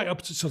comes right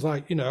up to, so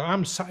like,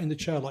 I'm sat in the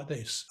chair like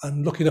this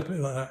and looking up at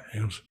him like that. He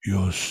goes,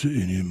 "You're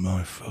sitting in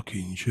my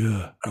fucking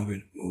chair." I'm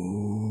going,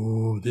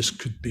 "Oh, this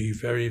could be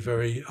very,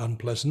 very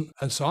unpleasant."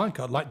 And so I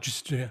got like,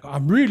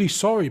 "I'm really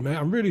sorry, mate.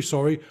 I'm really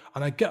sorry."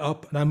 And I get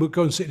up and I would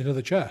go and sit in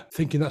another chair,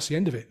 thinking that's the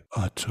end of it.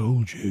 "I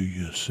told you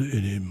you're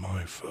sitting in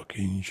my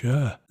fucking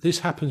chair." This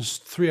happens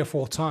 3 or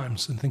 4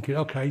 times and thinking,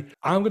 okay,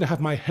 I'm going to have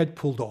my head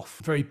pulled off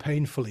very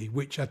painfully,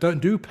 which I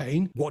don't do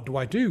pain. What do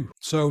I do?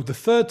 So the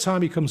 3rd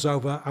time he comes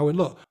over, I went,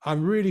 "Look,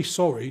 I'm really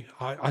sorry.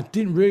 I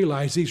didn't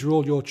realize these are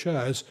all your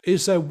chairs.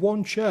 Is there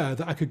one chair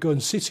that I could go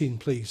and sit in,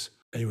 please?"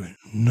 And he went,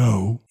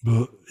 "No,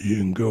 but you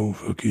can go and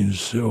fucking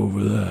sit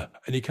over there."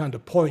 And he kind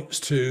of points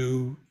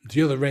to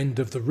the other end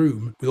of the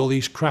room with all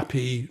these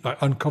crappy, like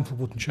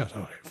uncomfortable chairs.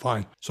 Okay,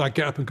 fine. So I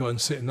get up and go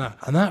and sit in that.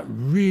 And that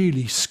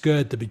really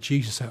scared the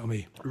bejesus out of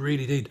me. It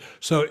really did.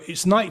 So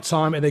it's night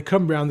time and they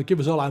come round, they give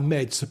us all our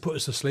meds to put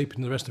us to sleep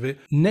and the rest of it.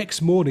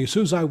 Next morning, as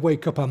soon as I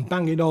wake up, I'm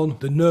banging on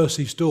the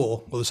nurse's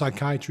door or the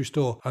psychiatrist's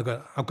door. I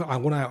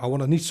want out.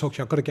 I need to talk to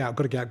you. I've got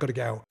to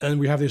get out. And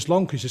we have this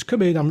long, he says,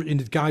 "Come in." I'm in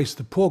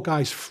the poor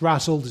guy's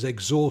frazzled, he's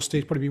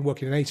exhausted, probably been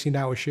working an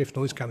 18-hour shift and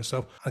all this kind of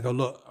stuff. I go,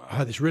 "Look, I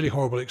had this really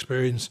horrible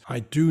experience.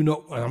 and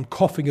I'm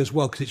coughing as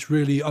well because it's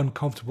really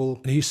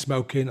uncomfortable. And he's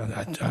smoking. And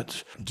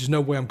there's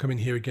no way I'm coming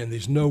here again.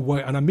 There's no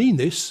way. And I mean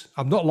this.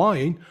 I'm not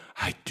lying.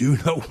 I do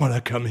not want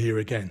to come here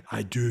again.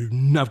 I've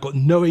got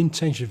no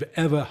intention of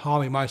ever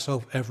harming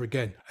myself ever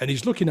again." And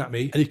he's looking at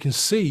me and he can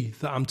see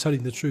that I'm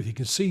telling the truth. He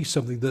can see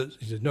something that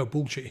there's no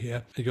bullshit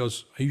here. He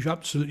goes, "Are you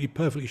absolutely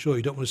perfectly sure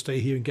you don't want to stay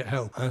here and get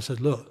help?" And I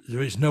said, "Look,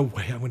 there is no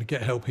way I'm going to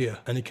get help here."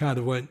 And he kind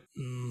of went,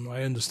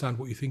 "I understand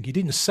what you think." He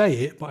didn't say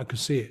it, but I could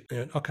see it. He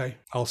went, "Okay,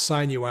 I'll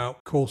sign you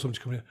out, call someone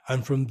to come in."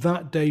 And from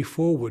that day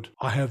forward,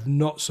 I have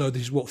not, so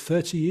this is what,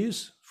 30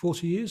 years?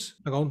 40 years?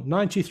 Hang on,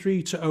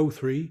 93 to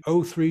 03,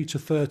 03 to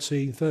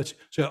 13, 30.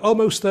 So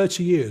almost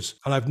 30 years.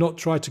 And I've not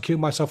tried to kill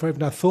myself or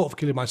even had thought of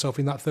killing myself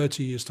in that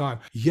 30 years time.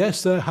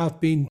 Yes, there have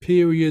been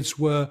periods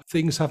where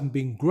things haven't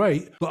been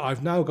great, but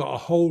I've now got a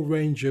whole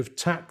range of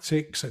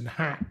tactics and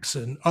hacks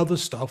and other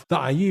stuff that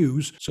I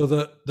use so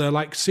that they're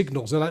like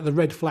signals. They're like the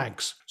red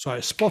flags. So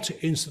I spot it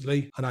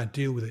instantly and I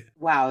deal with it.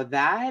 Wow,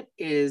 that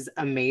is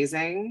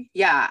amazing.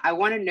 Yeah, I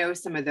want to know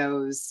some of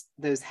those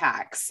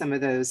hacks, some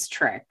of those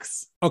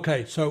tricks.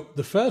 Okay, so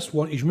the first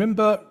one is,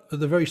 remember at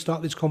the very start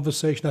of this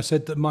conversation, I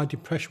said that my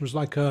depression was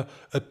like a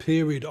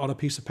period on a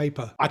piece of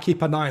paper. I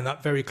keep an eye on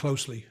that very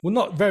closely. Well,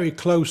 not very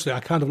closely. I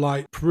kind of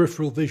like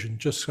peripheral vision,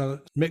 just kind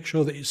of make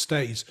sure that it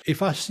stays.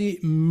 If I see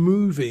it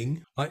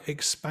moving, like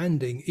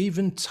expanding,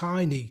 even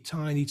tiny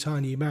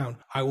amount,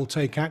 I will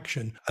take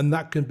action. And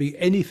that can be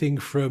anything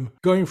from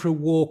going for a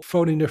walk,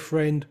 phoning a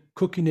friend,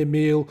 cooking a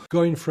meal,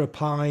 going for a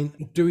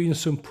pint, doing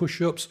some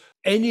push-ups,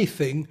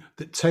 anything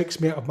that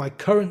takes me out of my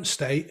current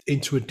state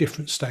into a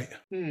different state.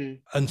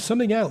 And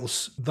something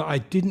else that I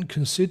didn't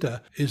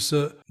consider is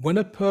that when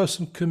a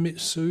person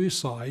commits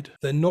suicide,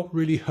 they're not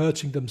really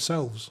hurting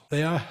themselves.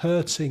 They are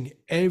hurting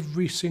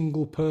every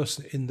single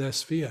person in their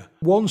sphere.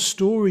 One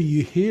story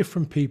you hear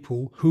from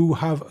people who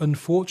have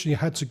unfortunately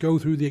had to go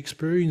through the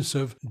experience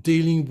of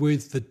dealing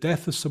with the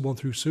death of someone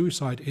through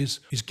suicide is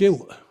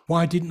guilt.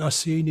 Why didn't I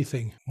see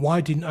anything?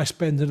 Why didn't I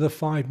spend another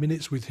 5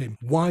 minutes with him?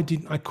 Why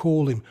didn't I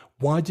call him?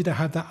 Why did I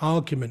have that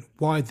argument?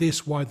 Why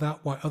this, why that,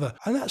 why other?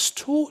 And that's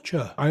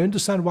torture. I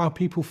understand why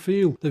people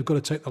feel they've got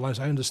to take their lives.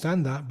 I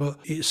understand that, but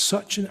it's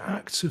such an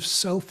act of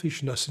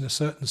selfishness in a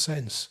certain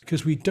sense.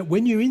 Because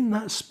when you're in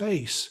that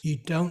space, you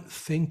don't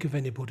think of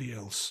anybody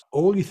else.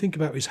 All you think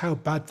about is how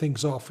bad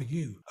things are for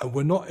you. And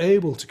we're not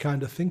able to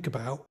kind of think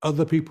about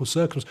other people's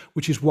circumstances,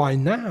 which is why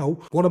now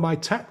one of my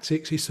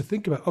tactics is to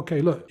think about,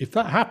 okay, look, if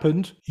that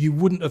happened, you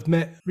wouldn't have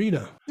met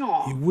Rena.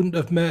 Aww. You wouldn't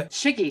have met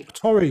Shiggy.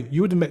 Tori.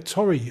 You would have met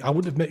Tori. I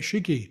wouldn't have met Shiggy.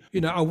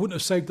 I wouldn't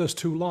have saved those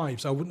 2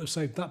 lives. I wouldn't have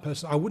saved that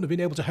person. I wouldn't have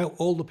been able to help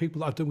all the people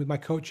that I've done with my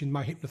coaching,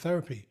 my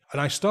hypnotherapy. And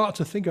I start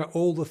to think about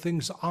all the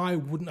things that I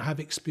wouldn't have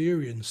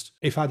experienced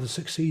if I'd have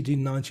succeeded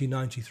in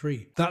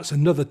 1993. That's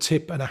another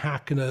tip and a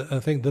hack and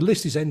a thing. The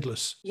list is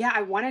endless. Yeah,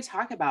 I want to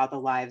talk about the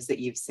lives that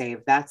you've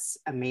saved. That's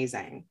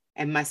amazing.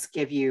 It must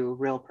give you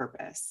real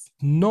purpose.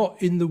 Not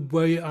in the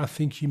way I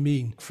think you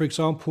mean. For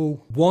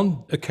example,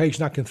 one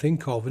occasion I can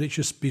think of, and it's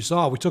just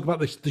bizarre. We talk about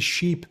the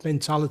sheep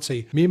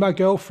mentality. Me and my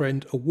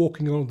girlfriend are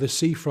walking along the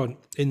seafront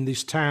in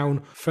this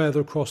town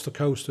further across the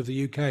coast of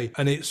the UK.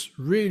 And it's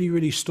really,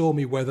 really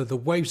stormy weather. The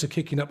waves are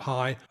kicking up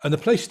high and the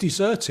place is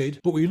deserted.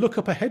 But we look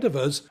up ahead of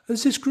us, and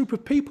there's this group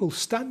of people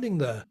standing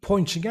there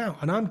pointing out.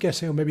 And I'm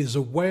guessing maybe there's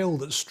a whale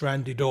that's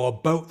stranded or a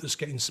boat that's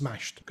getting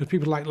smashed. Because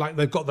people like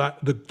they've got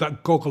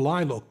that goggle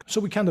eye look. look.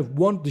 So we kind of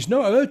there's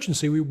no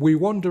urgency. We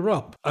wander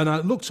up, and I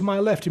look to my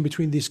left in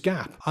between this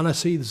gap, and I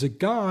see there's a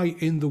guy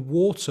in the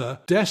water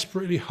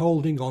desperately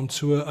holding on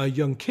to a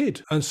young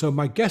kid. And so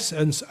my guess,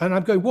 and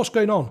I'm going, what's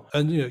going on?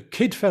 And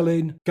kid fell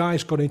in,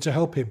 guy's gone in to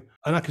help him.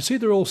 And I can see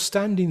they're all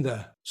standing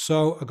there.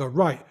 So I go,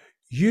 right,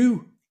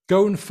 you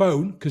go and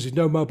phone, because there's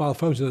no mobile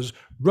phones. There's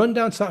run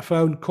down to that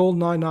phone, call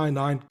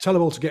 999, tell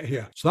them all to get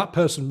here. So that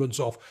person runs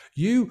off.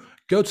 You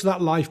go to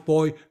that life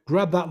buoy,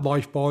 grab that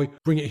life buoy,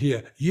 bring it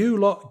here. You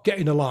lot get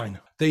in a line.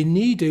 They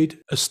needed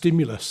a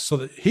stimulus, so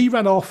that he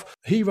ran off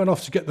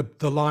to get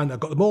the line. I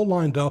got them all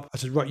lined up. I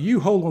said, right, you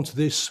hold on to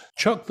this,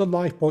 chuck the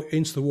life buoy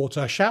into the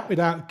water, shout it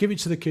out, give it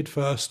to the kid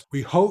first.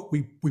 We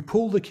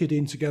pulled the kid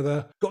in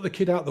together, got the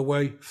kid out of the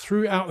way,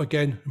 threw it out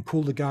again, and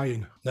pulled the guy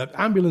in. The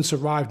ambulance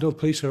arrived, no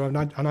police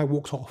arrived, and I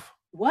walked off.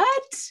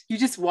 What? You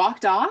just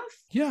walked off?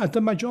 Yeah, I've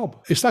done my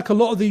job. It's like a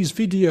lot of these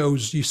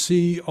videos you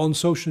see on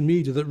social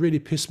media that really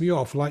piss me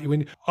off. Like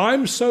when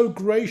I'm so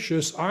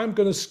gracious, I'm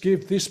going to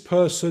give this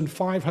person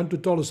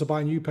 $500 to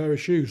buy a new pair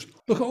of shoes.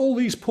 Look at all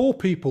these poor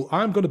people.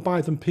 I'm going to buy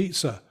them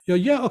pizza.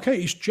 Yeah,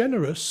 okay, it's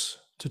generous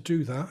to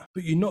do that,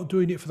 but you're not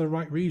doing it for the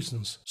right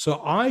reasons.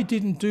 So I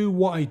didn't do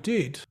what I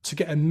did to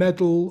get a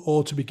medal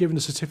or to be given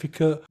a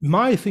certificate.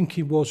 My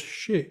thinking was,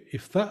 shit,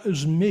 if that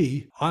was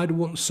me, I'd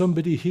want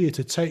somebody here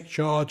to take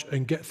charge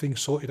and get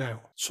things sorted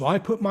out. So I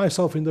put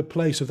myself in the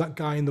place of that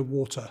guy in the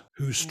water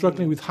who's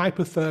struggling with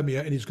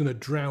hypothermia and he's going to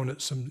drown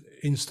at some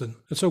instant.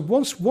 And so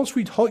once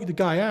we'd hoiked the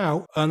guy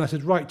out, and I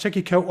said, right, take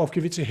your coat off,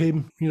 give it to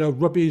him,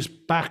 rub his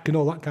back and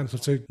all that kind of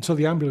stuff until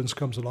the ambulance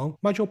comes along,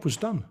 my job was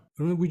done.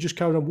 And we just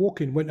carried on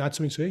walking, went and had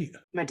something to eat.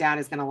 My dad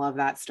is going to love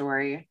that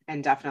story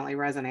and definitely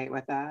resonate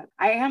with that.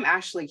 I am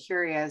actually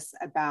curious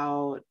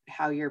about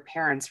how your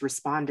parents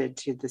responded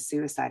to the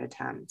suicide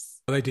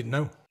attempts. They didn't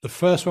know. The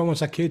first one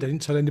was a kid. I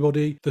didn't tell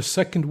anybody. The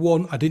second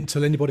one, I didn't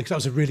tell anybody because that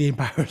was a really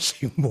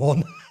embarrassing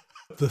one.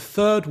 The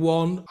third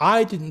one,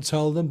 I didn't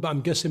tell them, but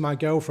I'm guessing my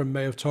girlfriend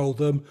may have told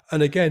them.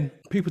 And again,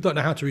 people don't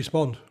know how to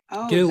respond.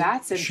 Oh, guilt,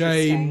 that's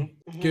shame,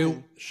 guilt,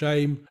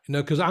 shame,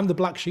 because I'm the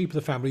black sheep of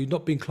the family,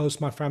 not been close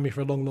to my family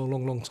for a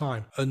long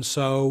time. And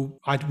so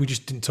we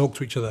just didn't talk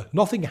to each other.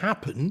 Nothing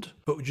happened,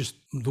 but just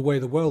the way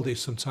the world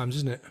is sometimes,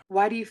 isn't it?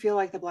 Why do you feel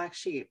like the black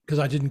sheep? Because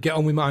I didn't get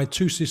on with my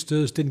two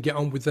sisters, didn't get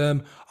on with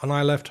them. And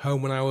I left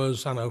home when I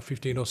was,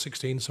 15 or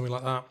 16, something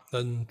like that,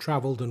 and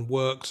travelled and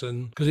worked.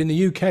 And because in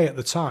the UK at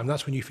the time,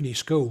 that's when you finish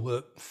school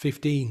at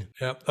 15,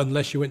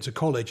 unless you went to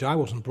college. I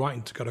wasn't bright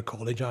enough to go to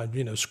college. I,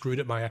 screwed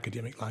up my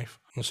academic life.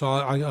 And so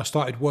I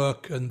started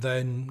work and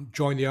then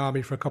joined the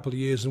army for a couple of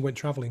years and went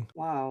traveling.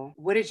 Wow.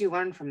 What did you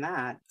learn from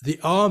that? The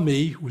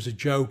army was a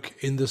joke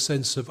in the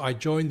sense of I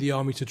joined the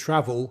army to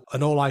travel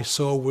and all I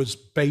saw was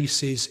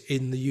bases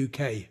in the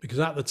UK. Because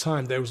at the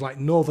time there was like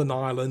Northern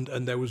Ireland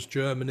and there was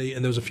Germany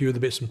and there was a few other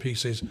bits and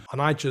pieces.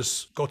 And I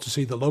just got to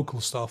see the local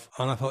stuff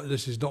and I thought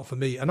this is not for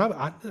me.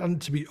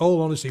 And to be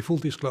all honesty, full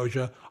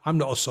disclosure, I'm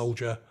not a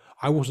soldier.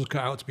 I wasn't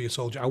cut out to be a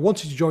soldier. I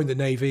wanted to join the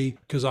Navy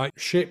because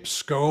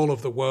ships go all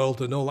over the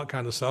world and all that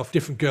kind of stuff.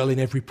 Different girl in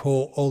every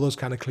port, all those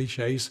kind of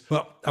cliches.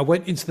 But I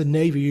went into the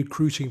Navy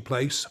recruiting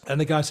place and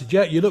the guy said,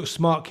 yeah, you look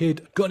smart,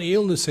 kid. Got any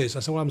illnesses? I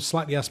said, well, I'm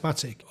slightly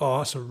asthmatic. Oh,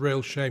 that's a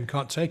real shame.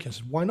 Can't take it. I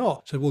said, why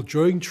not? I said, well,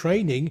 during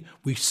training,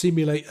 we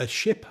simulate a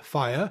ship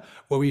fire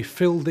where we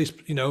fill this,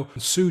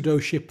 pseudo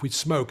ship with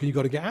smoke and you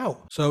got to get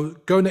out. So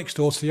go next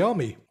door to the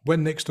army.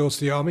 Went next door to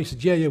the army. He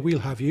said, yeah, we'll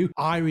have you.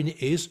 Irony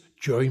is,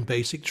 during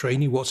basic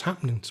training, what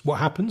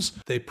happens?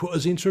 They put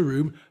us into a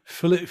room,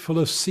 fill it full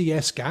of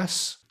CS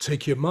gas,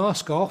 take your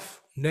mask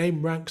off,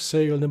 name, rank,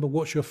 serial number,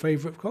 what's your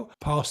favorite call?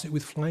 Pass it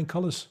with flying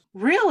colors.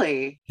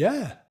 Really?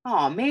 Yeah.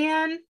 Oh,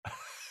 man.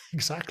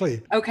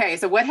 Exactly. Okay,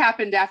 so what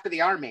happened after the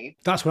army?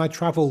 That's when I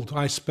traveled.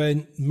 I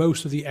spent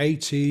most of the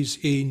 80s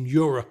in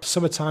Europe.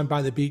 Summertime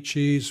by the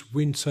beaches,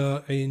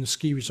 winter in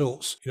ski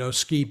resorts,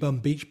 ski bum,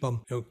 beach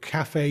bum,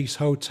 cafes,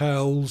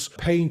 hotels,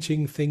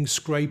 painting things,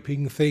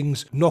 scraping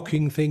things,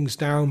 knocking things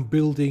down,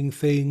 building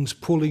things,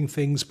 pulling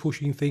things,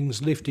 pushing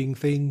things, lifting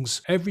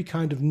things. Every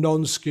kind of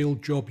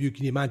non-skilled job you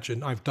can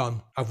imagine I've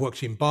done. I've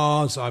worked in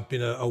bars, I've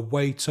been a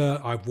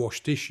waiter, I've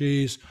washed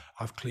dishes,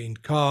 I've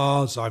cleaned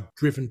cars, I've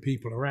driven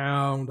people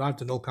around, I've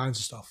done all kinds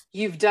of stuff.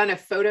 You've done a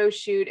photo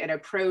shoot at a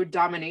pro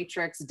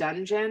dominatrix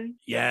dungeon?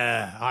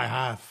 Yeah, I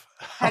have.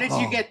 How did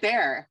you get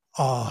there?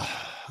 Oh,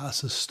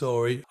 that's a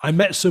story. I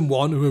met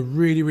someone who was a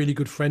really, really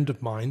good friend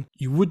of mine.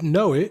 You wouldn't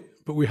know it,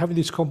 but we were having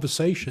this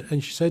conversation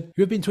and she said,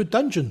 you ever been to a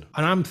dungeon?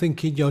 And I'm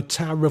thinking,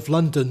 Tower of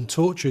London,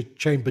 torture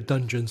chamber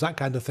dungeons, that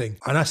kind of thing.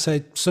 And I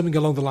said something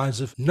along the lines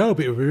of, no,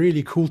 but it would be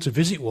really cool to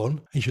visit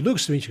one. And she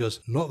looks at me and she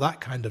goes, not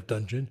that kind of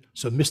dungeon.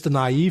 So Mr.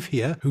 Naive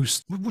here,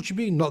 what do you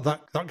mean not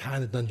that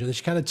kind of dungeon? And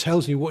she kind of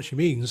tells me what she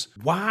means.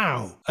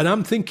 Wow. And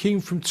I'm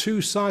thinking from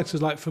two sides,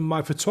 like from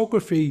my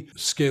photography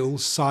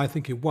skills side,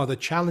 thinking, wow, the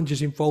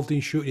challenges involved in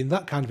shooting in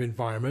that kind of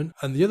environment.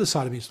 And the other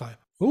side of me is like,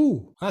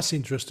 oh, that's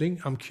interesting.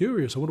 I'm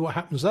curious. I wonder what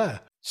happens there.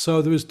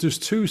 So there's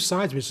two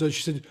sides of it. So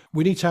she said,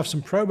 we need to have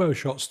some promo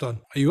shots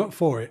done. Are you up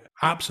for it?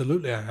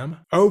 Absolutely, I am.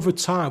 Over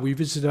time, we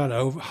visited, I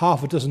don't know,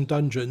 half a dozen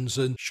dungeons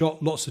and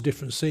shot lots of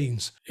different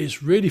scenes.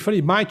 It's really funny.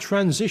 My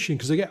transition,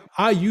 because again,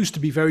 I used to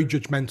be very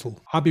judgmental.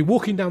 I'd be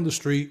walking down the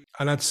street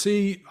and I'd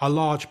see a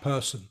large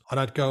person and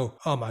I'd go,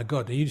 oh my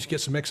God, you need to get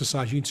some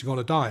exercise, you need to go on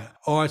a diet.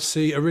 Or I'd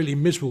see a really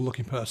miserable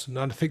looking person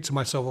and I'd think to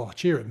myself, oh,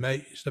 cheer it,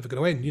 mate. It's never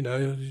going to end, you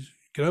know.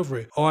 Get over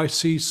it. Or I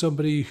see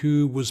somebody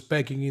who was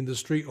begging in the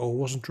street or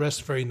wasn't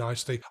dressed very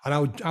nicely, and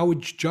I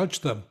would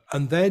judge them.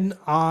 And then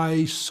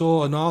I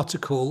saw an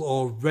article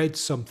or read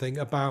something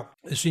about,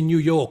 it's in New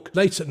York,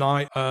 late at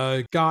night,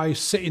 a guy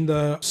sitting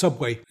the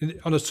subway,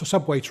 on a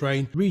subway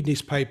train, reading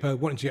his paper,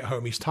 wanting to get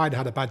home. He's tired,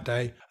 had a bad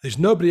day. There's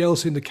nobody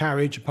else in the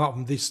carriage apart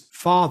from this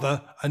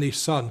father and his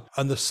son.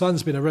 And the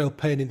son's been a real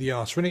pain in the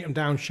arse, running him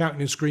down, shouting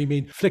and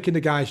screaming, flicking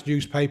the guy's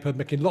newspaper,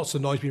 making lots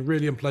of noise, being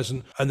really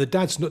unpleasant. And the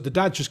dad's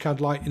just kind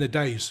of like in a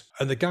daze.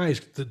 And the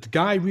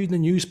guy reading the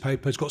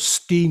newspaper has got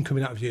steam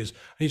coming out of his ears. And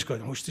he's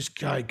going, I wish this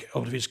guy get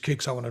hold of his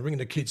kids. I want to wring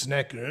the kid's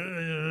neck.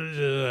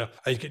 And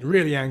he's getting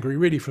really angry,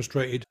 really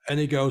frustrated. And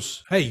he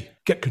goes, hey,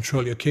 get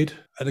control of your kid.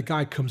 And the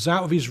guy comes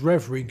out of his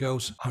reverie and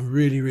goes, I'm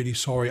really, really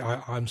sorry.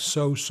 I'm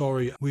so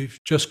sorry. We've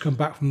just come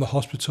back from the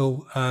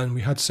hospital and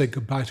we had to say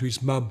goodbye to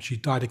his mum. She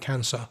died of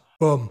cancer.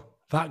 Boom.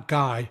 That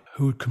guy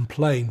who had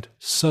complained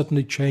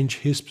suddenly changed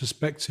his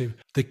perspective.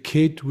 The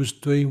kid was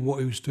doing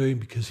what he was doing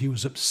because he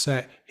was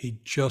upset. He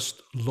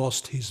just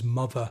lost his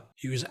mother.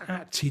 He was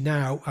acting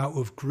out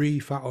of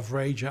grief, out of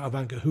rage, out of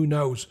anger, who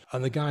knows?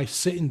 And the guy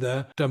sitting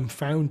there,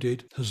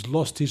 dumbfounded, has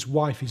lost his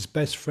wife, his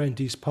best friend,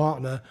 his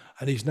partner,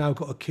 and he's now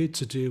got a kid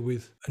to deal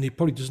with. And he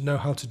probably doesn't know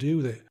how to deal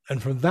with it.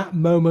 And from that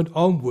moment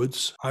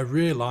onwards, I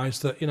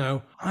realized that,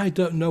 I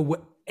don't know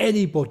what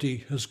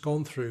anybody has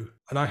gone through.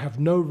 And I have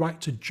no right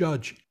to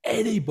judge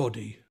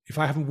anybody if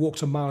I haven't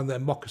walked a mile in their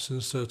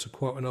moccasins, to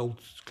quote an old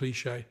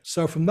cliche.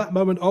 So from that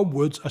moment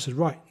onwards, I said,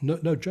 right,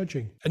 no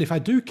judging. And if I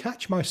do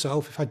catch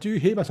myself, if I do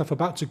hear myself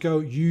about to go,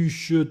 you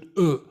should,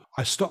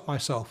 I stop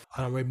myself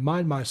and I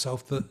remind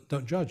myself that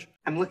don't judge.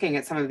 I'm looking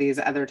at some of these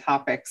other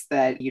topics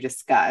that you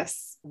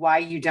discuss. Why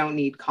you don't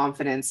need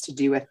confidence to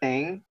do a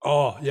thing.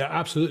 Oh, yeah,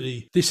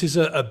 absolutely. This is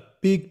a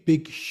big,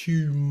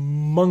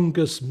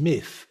 humongous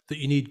myth that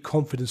you need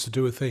confidence to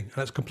do a thing. And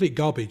that's complete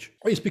garbage.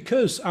 It's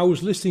because I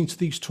was listening to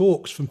these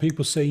talks from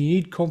people saying you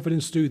need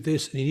confidence to do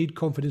this and you need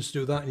confidence to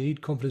do that and you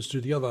need confidence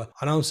to do the other.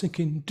 And I was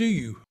thinking, do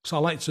you? So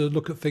I like to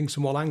look at things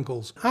from all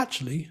angles.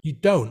 Actually, you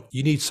don't.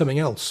 You need something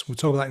else. We'll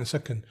talk about that in a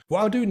second. What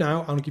I'll do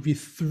now, I'll give you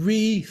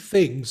 3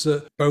 things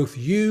that both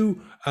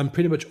you and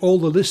pretty much all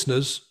the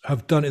listeners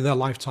have done in their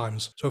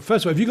lifetimes. So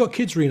first of all, have you got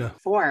kids, Rena?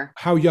 4.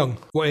 How young?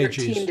 What age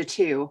is? 13 to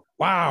 2.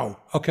 Wow.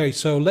 Okay,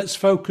 so let's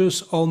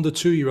focus on the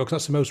 2-year-old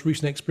because that's the most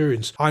recent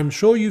experience. I'm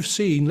sure you've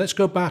seen, let's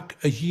go back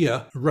a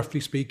year, roughly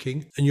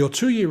speaking, and your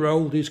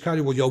 2-year-old is kind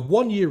of, well, your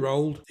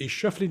 1-year-old is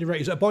shuffling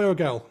around. Is it a boy or a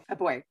girl? A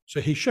boy. So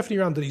he's shuffling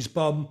around on his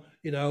bum,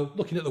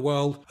 looking at the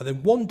world. And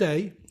then one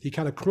day he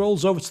kind of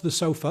crawls over to the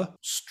sofa,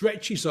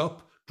 stretches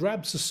up,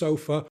 grabs the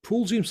sofa,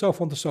 pulls himself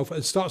on the sofa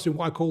and starts doing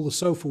what I call the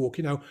sofa walk,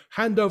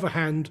 hand over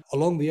hand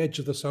along the edge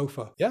of the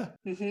sofa. Yeah.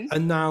 Mm-hmm.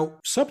 And now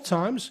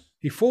sometimes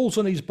he falls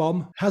on his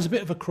bum, has a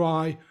bit of a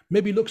cry,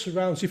 maybe looks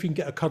around, see if he can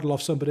get a cuddle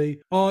off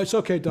somebody. Oh, it's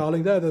okay,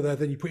 darling. There.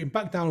 Then you put him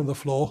back down on the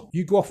floor.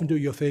 You go off and do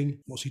your thing.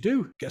 What's he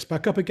do? Gets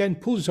back up again,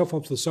 pulls himself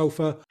onto the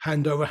sofa,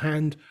 hand over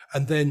hand.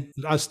 And then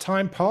as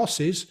time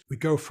passes, we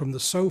go from the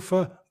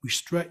sofa, we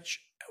stretch,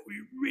 we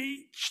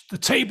reach the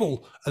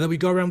table, and then we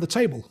go around the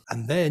table.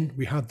 And then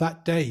we have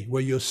that day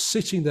where you're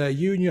sitting there,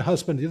 you and your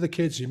husband, the other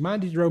kids, you're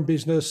minding your own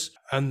business,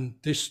 and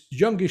this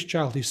youngest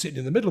child is sitting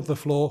in the middle of the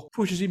floor,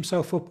 pushes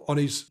himself up on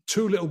his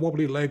 2 little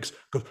wobbly legs,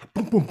 goes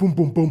boom, boom, boom,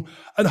 boom, boom,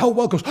 and the whole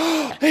world goes,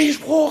 oh, he's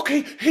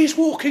walking,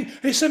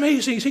 it's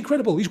amazing, it's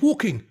incredible, he's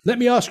walking. Let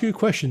me ask you a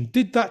question.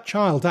 Did that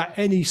child at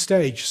any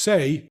stage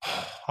say,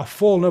 I've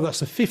fallen over, that's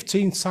the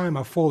 15th time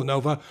I've fallen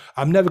over,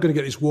 I'm never going to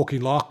get this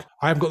walking lark,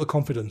 I haven't got the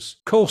confidence?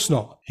 Of course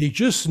not. He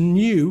just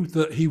knew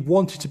that he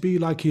wanted to be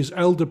like his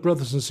elder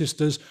brothers and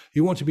sisters,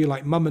 he wanted to be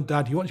like mum and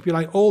dad, he wanted to be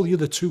like all the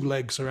other 2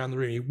 legs around the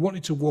room, he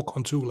wanted to walk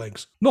on 2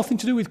 legs. Nothing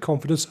to do with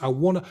confidence.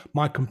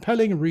 My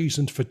compelling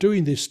reason for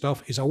doing this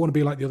stuff is I want to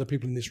be like the other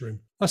people in this room.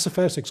 That's the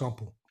first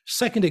example.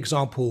 Second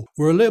example,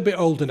 we're a little bit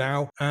older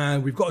now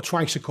and we've got a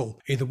tricycle,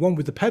 either one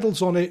with the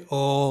pedals on it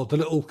or the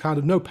little kind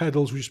of no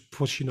pedals, we're just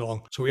pushing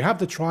along. So we have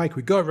the trike,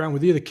 we go around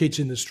with the other kids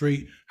in the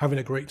street, having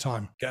a great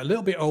time. Get a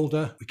little bit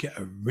older, we get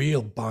a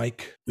real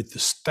bike with the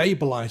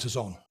stabilizers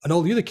on. And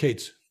all the other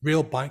kids,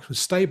 real bikes with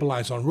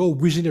stabilizers on. We're all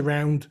whizzing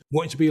around,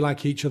 wanting to be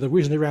like each other,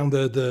 whizzing around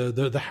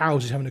the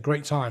houses, having a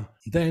great time.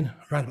 And then,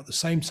 around about the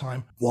same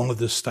time, one of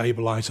the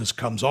stabilizers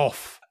comes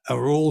off. And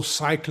we're all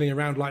cycling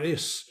around like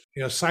this.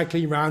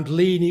 cycling around,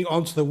 leaning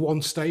onto the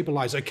one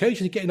stabilizer,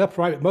 occasionally getting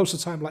upright, but most of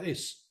the time like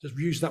this. Just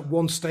use that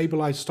one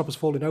stabilizer to stop us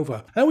falling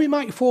over. And we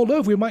might fall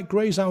over, we might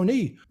graze our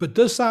knee. But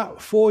does that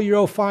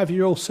 4-year-old,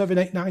 5-year-old, 7,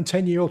 8, 9,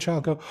 10-year-old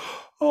child go,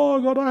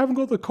 oh God, I haven't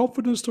got the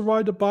confidence to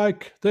ride a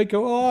bike? They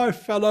go, oh, I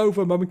fell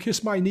over, Mum, and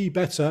kiss my knee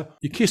better.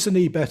 You kiss the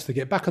knee better, they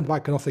get back on the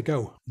bike and off they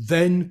go.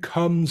 Then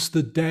comes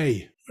the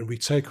day when we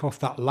take off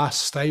that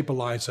last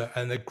stabilizer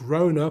and the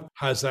grown-up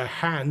has their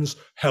hands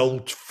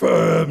held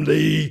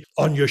firmly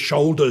on your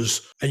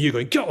shoulders and you're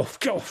going, get off,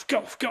 get off,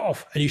 get off, get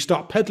off. And you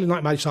start pedaling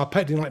like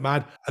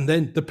mad, and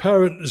then the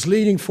parent is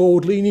leaning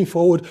forward,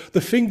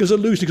 the fingers are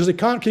loosening because they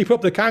can't keep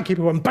up,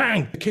 and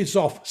bang, the kid's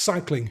off,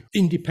 cycling,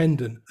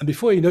 independent. And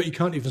before you know it, you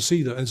can't even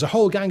see them. And there's a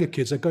whole gang of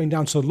kids that are going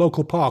down to the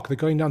local park, they're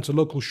going down to the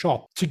local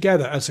shop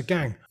together as a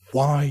gang.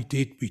 Why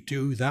did we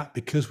do that?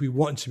 Because we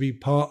wanted to be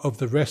part of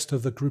the rest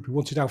of the group. We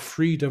wanted our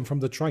freedom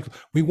from the tricycle.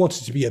 We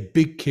wanted to be a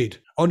big kid.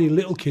 Only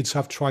little kids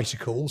have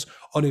tricycles.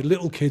 Only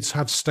little kids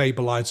have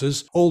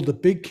stabilizers. All the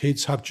big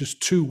kids have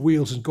just 2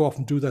 wheels and go off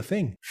and do their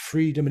thing.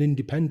 Freedom and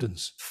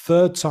independence.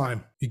 Third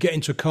time, you get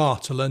into a car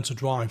to learn to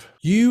drive.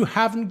 You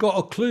haven't got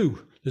a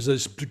clue. There's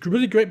this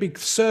really great big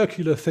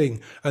circular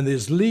thing, and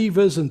there's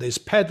levers, and there's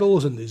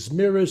pedals, and there's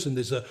mirrors, and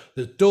there's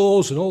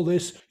doors, and all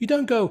this. You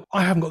don't go,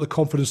 I haven't got the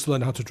confidence to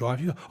learn how to drive.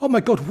 You go, oh my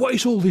God, what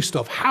is all this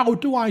stuff? How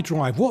do I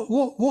drive?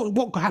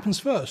 What happens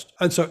first?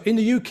 And so in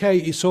the UK,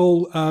 it's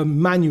all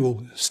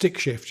manual stick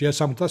shift. Yes,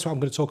 that's what I'm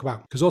going to talk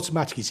about, because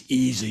automatic is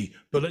easy,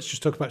 but let's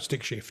just talk about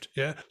stick shift.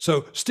 Yeah.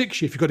 So stick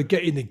shift, you've got to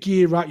get in the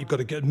gear right. You've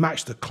got to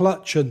match the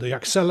clutch and the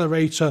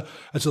accelerator.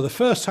 And so the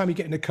first time you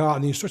get in the car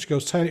and the instructor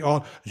goes, turn it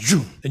on,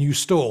 and you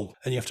stall,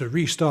 and you have to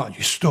restart, and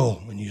you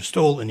stall, and you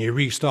stall, and you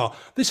restart.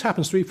 This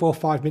happens 3, 4,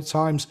 5 minute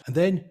times, and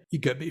then you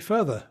get a bit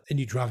further, and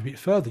you drive a bit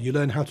further. You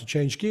learn how to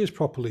change gears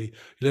properly.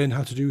 You learn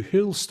how to do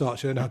hill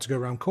starts. You learn how to go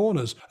around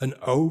corners. And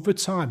over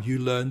time, you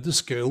learn the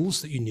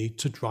skills that you need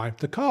to drive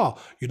the car.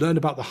 You learn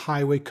about the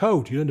highway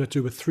code. You learn how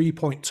to do a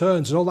 3-point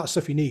turns and all that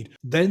stuff you need.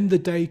 Then the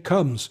day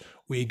comes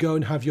where you go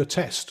and have your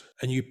test,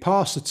 and you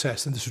pass the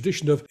test. And the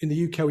tradition of, in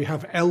the UK, we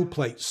have L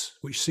plates,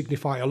 which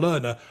signify a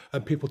learner,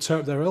 and people tear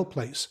up their L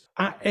plates.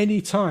 At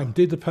any time,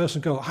 did the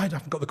person go, I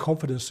haven't got the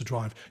confidence to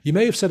drive? You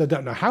may have said, I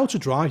don't know how to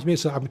drive. You may have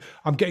said,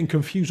 I'm getting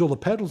confused, all the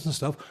pedals and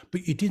stuff,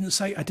 but you didn't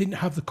say, I didn't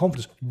have the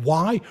confidence.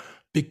 Why?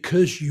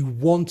 Because you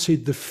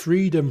wanted the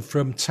freedom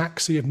from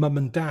taxi of mum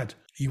and dad.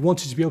 You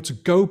wanted to be able to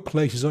go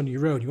places on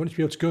your own. You wanted to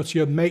be able to go to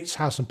your mate's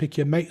house and pick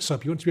your mates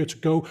up. You wanted to be able to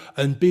go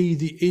and be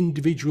the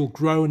individual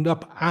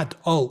grown-up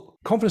adult.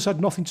 Confidence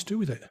had nothing to do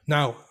with it.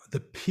 Now,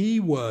 the P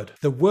word,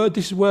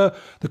 this is where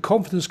the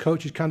confidence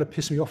coaches kind of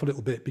piss me off a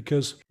little bit,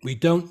 because we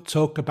don't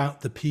talk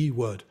about the P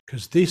word,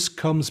 because this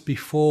comes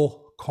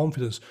before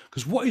confidence.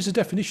 Because what is the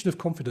definition of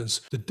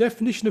confidence? The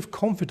definition of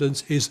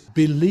confidence is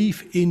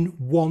belief in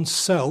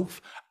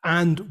oneself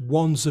and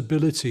one's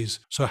abilities.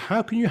 So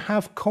how can you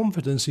have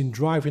confidence in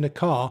driving a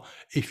car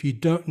if you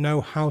don't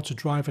know how to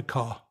drive a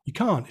car? You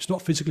can't. It's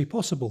not physically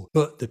possible.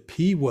 But the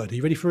P word, are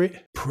you ready for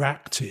it?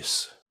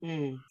 Practice.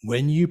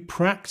 When you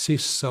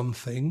practice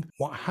something,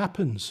 what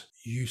happens?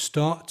 You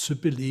start to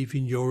believe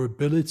in your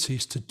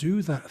abilities to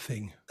do that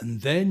thing.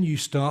 And then you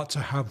start to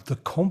have the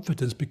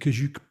confidence because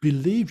you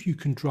believe you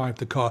can drive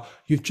the car.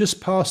 You've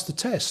just passed the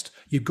test.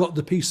 You've got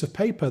the piece of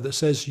paper that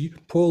says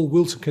Paul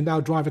Wilson can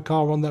now drive a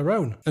car on their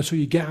own. And so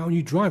you get out and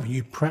you drive and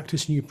you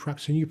practice and you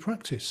practice and you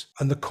practice.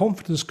 And the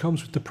confidence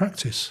comes with the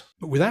practice.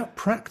 But without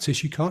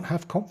practice, you can't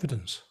have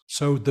confidence.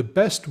 So the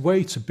best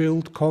way to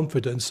build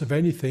confidence of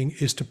anything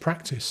is to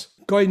practice.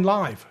 Going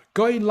live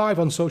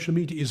on social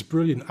media is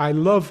brilliant. I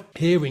love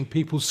hearing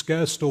people's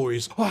scare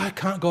stories. Oh, I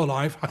can't go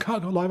live.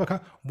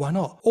 Why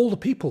not? All the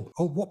people.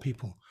 Oh, what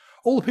people?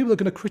 All the people are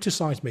going to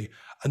criticize me.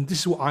 And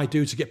this is what I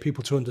do to get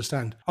people to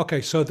understand.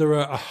 Okay, so there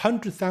are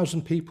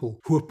 100,000 people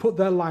who have put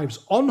their lives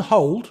on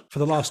hold for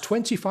the last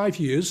 25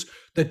 years.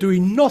 They're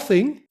doing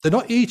nothing. They're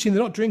not eating,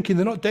 they're not drinking,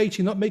 they're not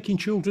dating, not making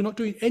children, not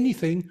doing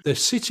anything. They're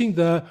sitting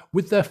there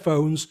with their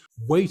phones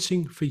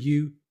waiting for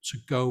you to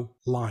go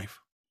live.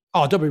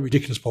 Oh, don't be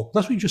ridiculous, Paul.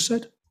 That's what you just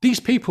said. These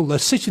people are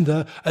sitting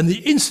there, and the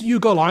instant you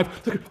go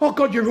live, they're going, oh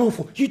God, you're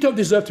awful. You don't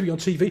deserve to be on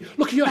TV.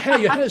 Look at your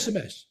hair's a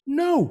mess.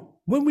 No,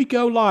 when we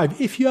go live,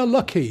 if you're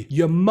lucky,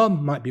 your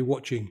mum might be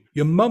watching.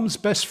 Your mum's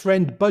best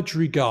friend,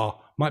 Budgerigar,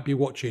 might be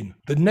watching.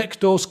 The next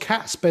door's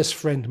cat's best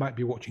friend might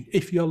be watching,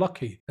 if you're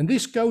lucky. And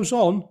this goes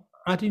on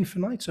ad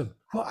infinitum.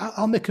 Well,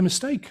 I'll make a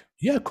mistake.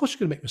 Yeah, of course you're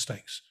going to make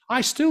mistakes. I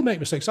still make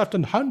mistakes. I've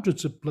done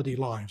hundreds of bloody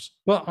lives,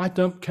 but I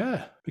don't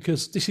care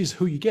because this is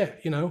who you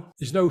get, you know.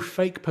 There's no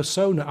fake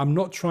persona. I'm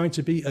not trying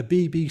to be a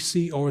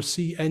BBC or a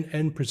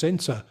CNN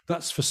presenter.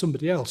 That's for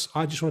somebody else.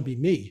 I just want to be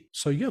me.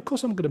 So yeah, of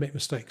course I'm going to make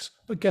mistakes.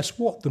 But guess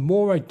what? The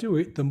more I do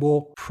it, the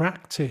more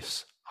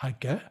practice I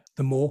get,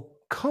 the more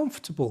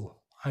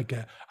comfortable I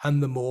get,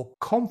 and the more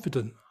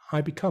confident I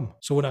become.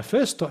 So when I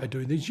first started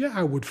doing these,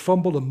 I would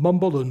fumble and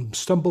mumble and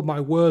stumble my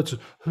words,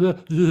 all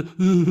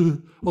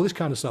this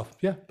kind of stuff.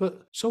 Yeah,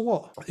 but so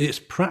what? It's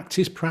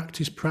practice,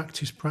 practice,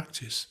 practice,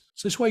 practice.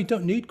 So this is why you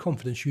don't need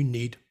confidence, you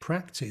need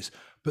practice.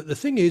 But the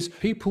thing is,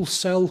 people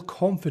sell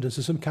confidence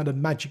as some kind of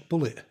magic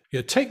bullet.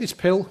 Take this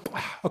pill.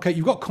 Okay,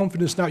 you've got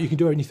confidence now, you can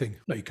do anything.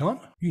 No, you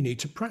can't. You need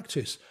to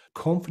practice.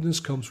 Confidence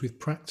comes with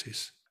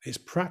practice. It's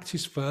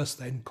practice first,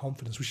 then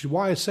confidence, which is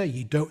why I say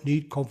you don't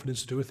need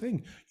confidence to do a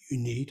thing. You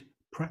need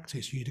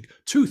practice. You need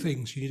two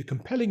things. You need a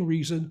compelling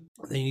reason,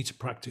 and then you need to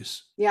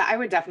practice. Yeah, I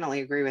would definitely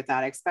agree with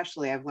that.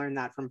 Especially I've learned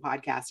that from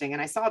podcasting.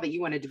 And I saw that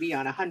you wanted to be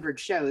on 100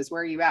 shows.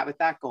 Where are you at with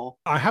that goal?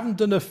 I haven't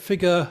done a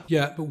figure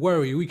yet, but where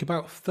are you? Week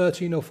about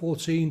 13 or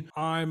 14.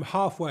 I'm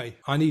halfway.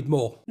 I need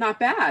more. Not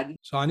bad.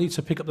 So I need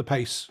to pick up the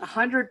pace.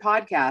 100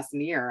 podcasts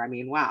in a year. I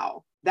mean,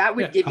 wow. That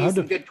would give you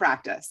some good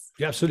practice.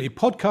 Yeah, absolutely.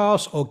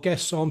 Podcasts or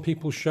guests on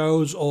people's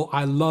shows, or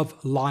I love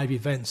live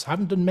events. I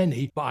haven't done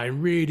many, but I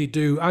really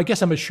do. I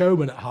guess I'm a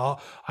showman at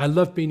heart. I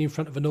love being in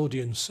front of an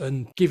audience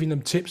and giving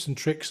them tips and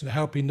tricks and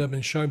helping them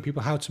and showing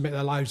people how to make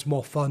their lives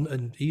more fun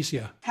and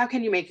easier. How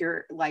can you make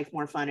your life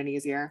more fun and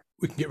easier?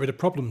 We can get rid of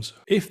problems.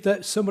 If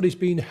somebody's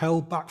being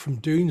held back from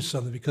doing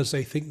something because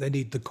they think they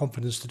need the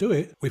confidence to do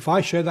it, if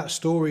I share that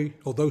story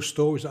or those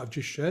stories that I've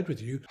just shared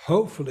with you,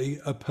 hopefully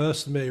a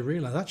person may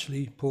realize,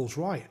 actually, Paul's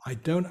right. I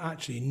don't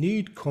actually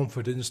need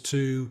confidence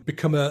to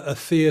become a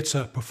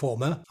theatre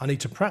performer. I need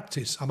to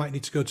practice. I might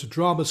need to go to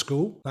drama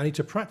school. I need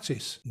to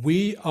practice.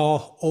 We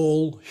are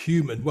all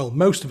human. Well,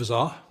 most of us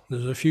are.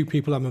 There's a few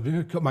people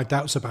I've got my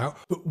doubts about,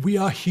 but we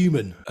are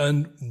human.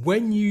 And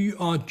when you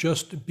are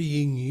just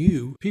being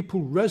you,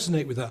 people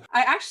resonate with that.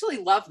 I actually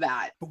love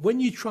that. But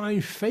when you try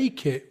and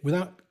fake it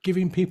without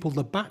giving people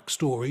the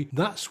backstory,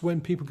 that's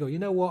when people go, you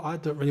know what? I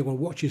don't really want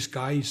to watch this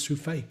guy. He's too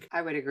fake.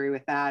 I would agree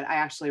with that. I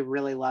actually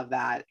really love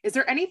that. Is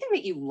there anything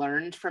that you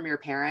learned from your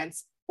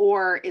parents?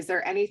 Or is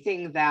there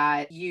anything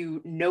that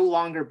you no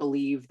longer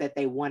believe that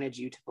they wanted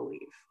you to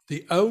believe?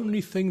 The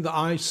only thing that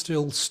I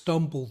still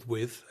stumbled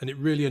with, and it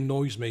really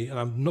annoys me, and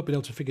I've not been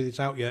able to figure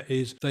this out yet,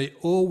 is they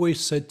always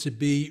said to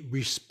be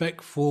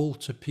respectful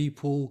to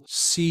people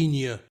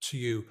senior to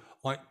you,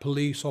 like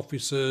police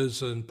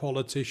officers and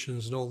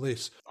politicians and all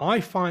this. I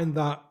find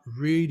that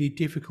really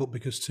difficult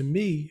because to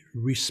me,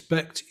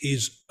 respect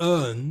is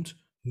earned,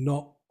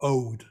 not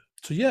owed.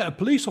 So yeah, a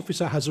police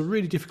officer has a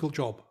really difficult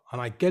job,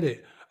 and I get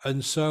it.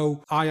 And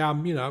so I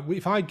am,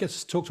 if I get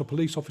to talk to a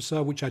police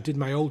officer, which I did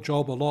my old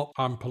job a lot,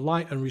 I'm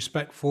polite and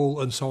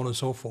respectful and so on and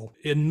so forth.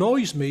 It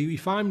annoys me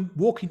if I'm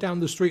walking down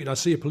the street and I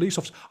see a police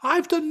officer.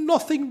 I've done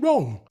nothing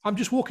wrong. I'm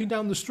just walking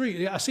down the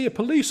street. I see a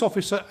police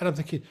officer and I'm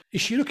thinking,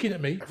 is she looking at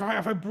me?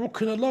 Have I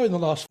broken a law in the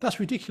last? That's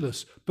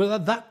ridiculous.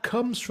 But that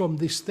comes from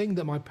this thing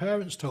that my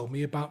parents told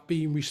me about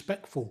being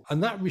respectful.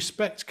 And that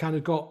respect kind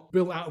of got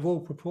built out of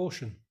all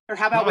proportion. Or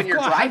how about when you're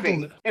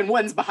driving and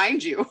one's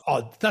behind you?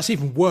 Oh, that's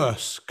even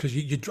worse because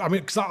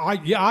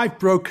I've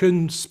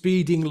broken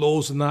speeding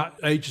laws and that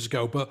ages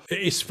ago. But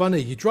it's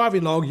funny. You're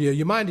driving along,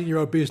 you're minding your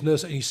own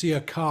business, and you see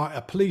a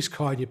police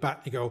car in your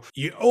back. And you go,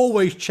 you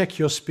always check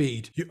your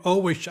speed. You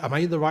always, am I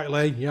in the right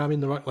lane? Yeah, I'm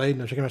in the right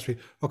lane. I'm checking my speed.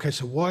 Okay,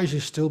 so why is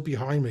he still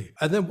behind me?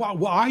 And then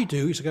what I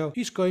do is I go,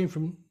 he's going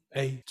from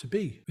A to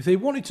B. If they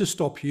wanted to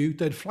stop you,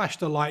 they'd flash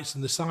the lights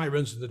and the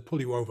sirens and they'd pull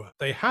you over.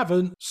 They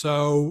haven't,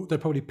 so they're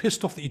probably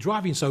pissed off that you're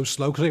driving so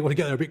slow because they want to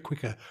get there a bit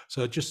quicker.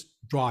 So just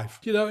drive.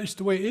 It's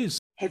the way it is.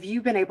 Have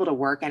you been able to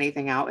work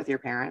anything out with your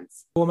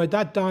parents? Well, my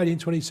dad died in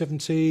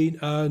 2017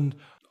 and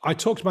I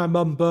talked to my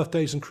mum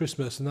birthdays and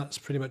Christmas and that's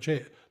pretty much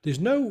it. There's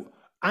no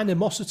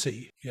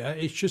animosity. Yeah,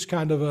 it's just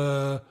kind of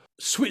a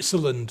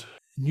Switzerland.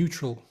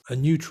 A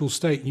neutral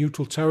state,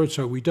 neutral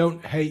territory. We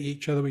don't hate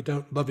each other. We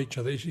don't love each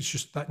other. It's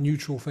just that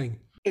neutral thing.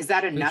 Is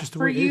that enough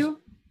for you,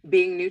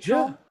 being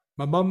neutral? Yeah.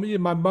 My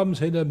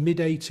mum's in her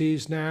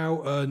mid-80s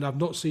now, and I've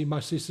not seen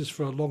my sisters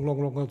for a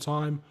long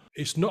time.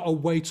 It's not a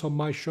weight on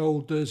my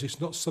shoulders.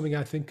 It's not something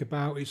I think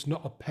about. It's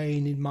not a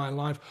pain in my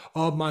life.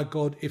 Oh my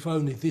God, if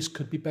only this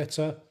could be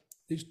better.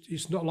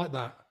 It's not like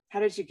that. How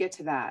did you get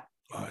to that?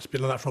 Oh, it's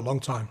been like that for a long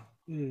time.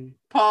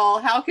 Paul,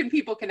 how can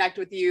people connect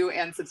with you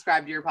and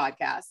subscribe to your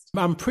podcast?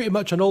 I'm pretty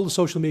much on all the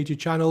social media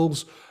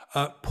channels,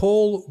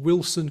 Paul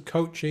Wilson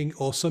Coaching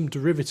or some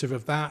derivative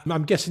of that.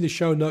 I'm guessing the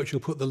show notes, you'll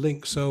put the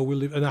link so we'll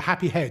live in a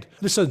happy head.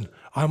 Listen,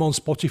 I'm on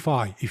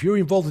Spotify. If you're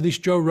involved in this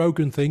Joe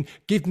Rogan thing,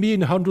 give me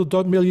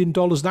 $100 million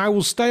and I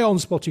will stay on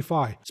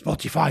Spotify.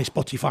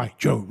 Spotify,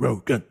 Joe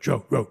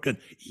Rogan.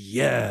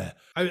 Yeah.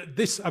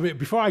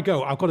 Before I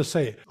go, I've got to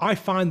say it. I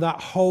find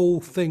that whole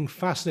thing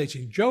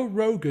fascinating. Joe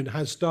Rogan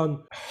has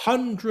done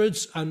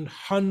hundreds and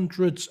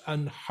hundreds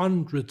and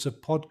hundreds of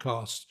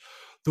podcasts.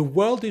 The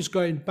world is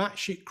going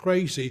batshit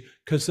crazy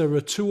because there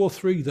are 2 or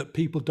 3 that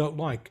people don't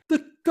like.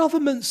 The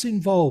government's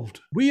involved.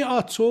 We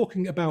are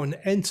talking about an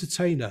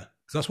entertainer.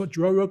 That's what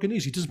Joe Rogan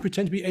is. He doesn't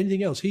pretend to be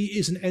anything else. He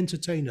is an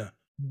entertainer.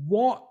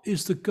 What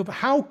is the government?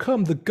 How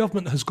come the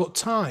government has got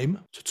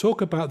time to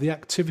talk about the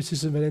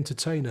activities of an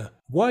entertainer?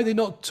 Why are they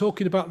not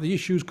talking about the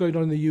issues going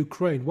on in the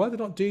Ukraine? Why are they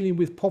not dealing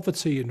with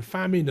poverty and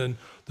famine and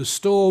the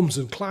storms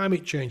and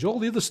climate change, all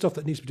the other stuff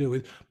that needs to be dealt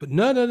with? But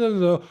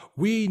no.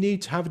 We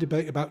need to have a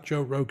debate about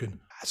Joe Rogan.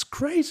 That's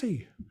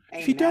crazy.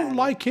 Amen. If you don't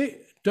like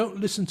it,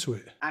 don't listen to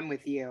it. I'm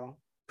with you.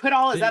 Put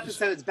all his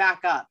episodes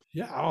back up.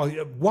 Yeah. Oh,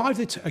 yeah. Why have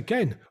they,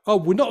 again, oh,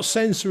 we're not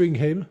censoring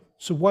him.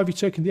 So why have you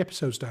taken the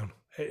episodes down?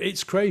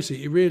 It's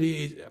crazy. It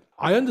really is.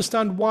 I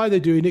understand why they're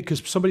doing it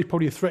because somebody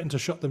probably threatened to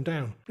shut them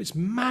down. It's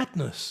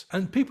madness.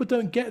 And people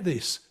don't get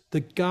this.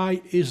 The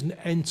guy is an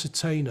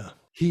entertainer.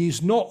 He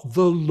is not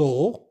the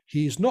law.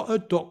 He is not a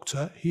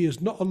doctor. He is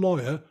not a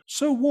lawyer.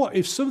 So what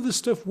if some of the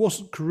stuff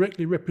wasn't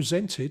correctly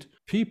represented?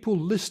 People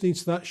listening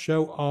to that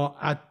show are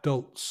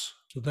adults.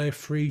 So they're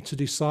free to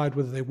decide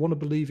whether they want to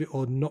believe it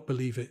or not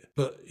believe it.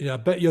 But I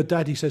bet your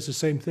daddy says the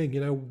same thing.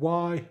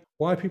 Why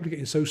are people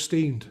getting so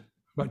steamed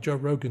about Joe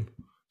Rogan?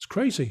 It's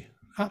crazy.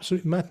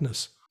 Absolute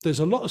madness. There's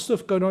a lot of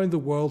stuff going on in the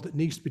world that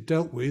needs to be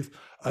dealt with.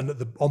 And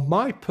on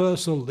my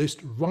personal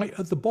list, right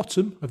at the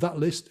bottom of that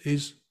list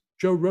is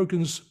Joe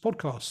Rogan's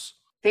podcasts.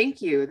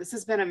 Thank you. This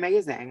has been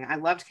amazing. I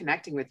loved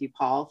connecting with you,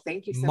 Paul.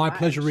 Thank you so much. My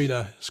pleasure,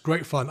 Rena. It's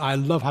great fun. I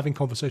love having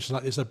conversations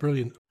like this. They're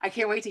brilliant. I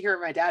can't wait to hear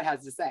what my dad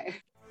has to say.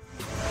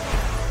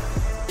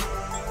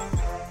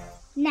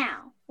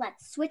 Now,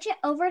 let's switch it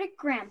over to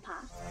Grandpa.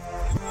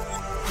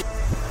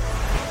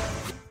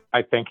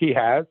 I think he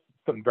has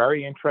some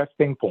very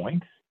interesting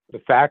points. The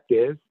fact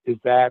is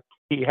that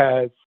he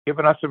has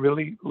given us a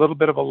really little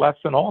bit of a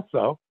lesson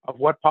also of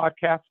what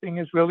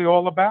podcasting is really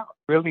all about.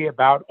 Really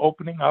about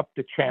opening up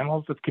the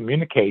channels of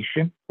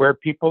communication where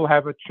people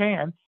have a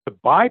chance to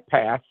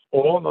bypass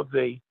all of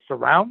the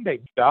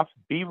surrounding stuff,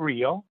 be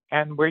real,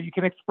 and where you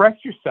can express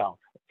yourself.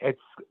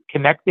 It's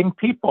connecting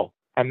people.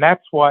 And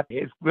that's what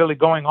is really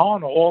going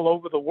on all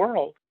over the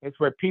world, is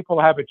where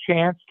people have a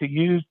chance to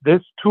use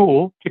this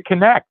tool to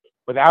connect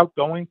without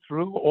going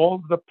through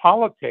all the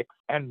politics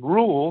and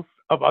rules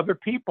of other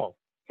people.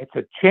 It's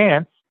a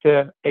chance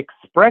to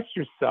express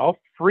yourself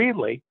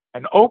freely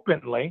and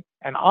openly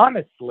and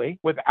honestly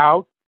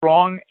without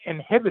strong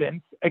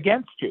inhibitants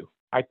against you.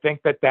 I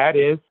think that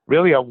is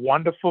really a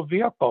wonderful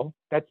vehicle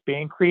that's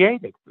being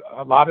created.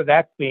 A lot of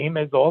that theme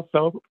is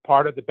also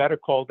part of the Better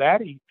Call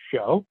Daddy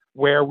show,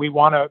 where we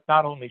want to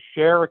not only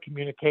share a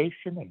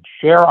communication and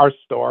share our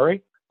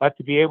story, but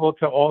to be able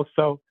to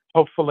also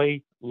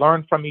hopefully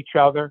learn from each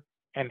other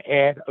and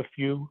add a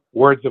few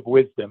words of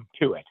wisdom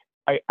to it.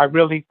 I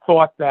really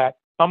thought that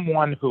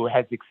someone who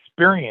has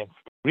experienced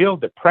real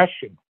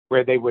depression,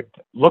 where they would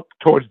look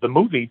towards the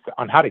movies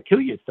on how to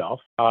kill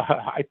yourself,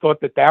 I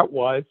thought that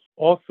was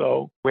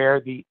also where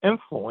the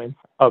influence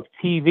of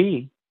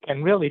TV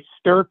can really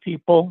stir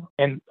people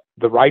in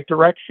the right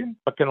direction,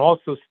 but can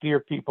also steer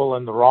people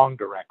in the wrong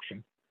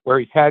direction. Where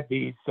he's had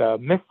these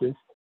misses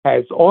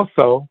has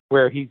also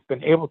where he's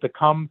been able to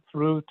come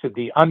through to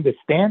the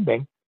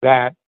understanding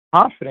that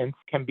confidence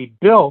can be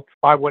built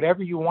by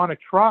whatever you want to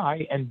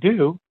try and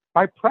do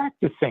by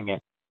practicing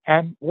it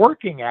and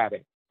working at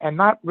it, and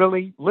not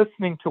really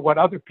listening to what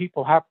other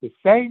people have to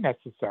say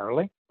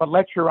necessarily, but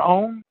let your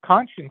own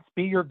conscience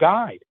be your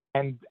guide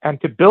and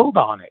to build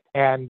on it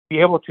and be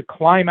able to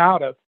climb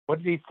out of,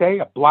 what did he say,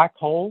 a black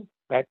hole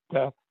that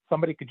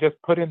somebody could just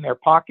put in their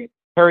pocket,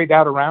 carry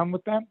that around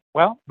with them?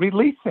 Well,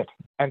 release it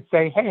and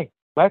say, hey,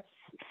 let's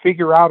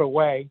figure out a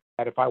way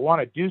that if I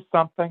want to do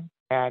something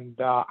and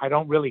I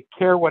don't really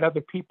care what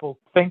other people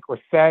think or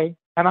say,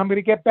 and I'm going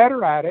to get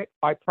better at it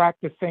by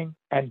practicing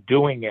and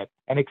doing it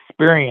and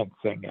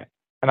experiencing it.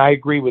 And I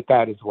agree with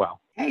that as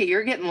well. Hey,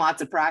 you're getting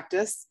lots of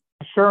practice.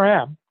 I sure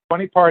am.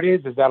 Funny part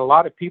is that a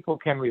lot of people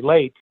can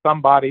relate to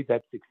somebody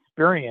that's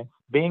experienced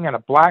being in a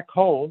black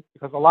hole,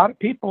 because a lot of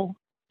people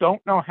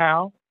don't know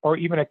how or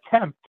even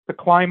attempt to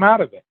climb out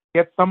of it.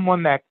 Get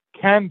someone that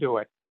can do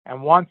it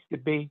and wants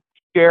to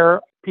share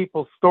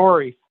people's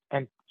stories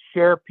and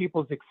share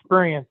people's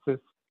experiences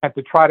and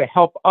to try to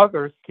help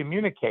others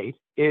communicate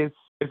is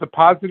a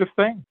positive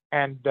thing.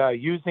 And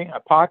using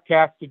a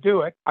podcast to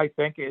do it, I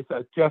think, is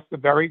just a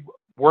very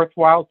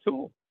worthwhile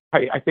tool.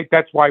 I think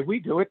that's why we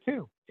do it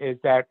too, is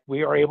that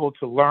we are able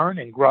to learn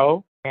and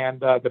grow, and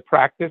the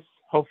practice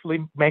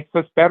hopefully makes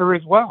us better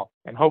as well.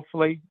 And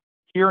hopefully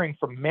hearing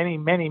from many,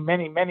 many,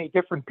 many, many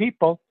different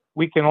people,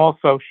 we can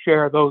also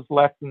share those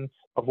lessons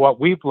of what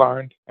we've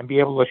learned and be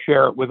able to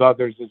share it with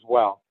others as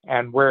well.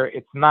 And where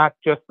it's not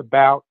just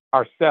about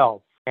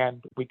ourselves,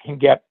 and we can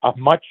get a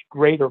much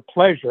greater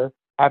pleasure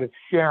out of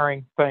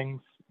sharing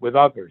things with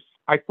others.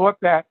 I thought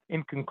that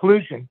in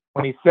conclusion,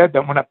 when he said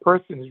that when a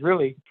person is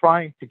really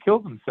trying to kill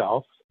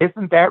themselves,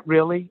 isn't that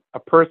really a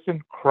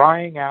person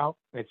crying out?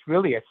 It's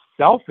really a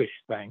selfish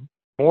thing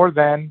more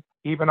than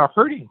even a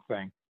hurting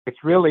thing.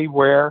 It's really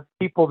where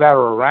people that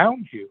are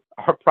around you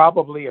are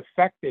probably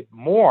affected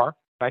more.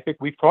 I think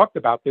we've talked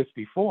about this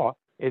before,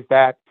 is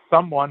that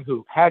someone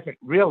who hasn't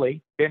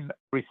really been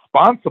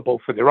responsible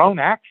for their own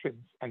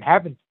actions and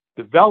haven't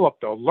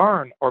developed or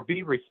learned or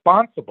be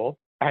responsible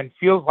and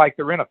feels like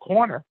they're in a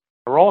corner,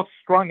 they're all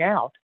strung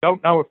out,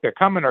 don't know if they're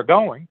coming or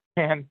going,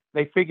 and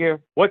they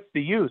figure, what's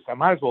the use? I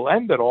might as well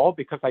end it all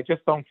because I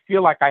just don't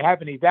feel like I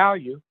have any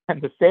value.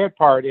 And the sad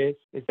part is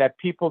that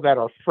people that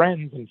are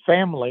friends and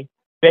family,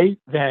 they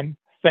then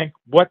think,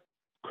 what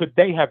could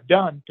they have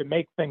done to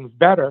make things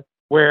better?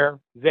 Where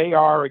they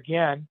are,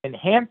 again,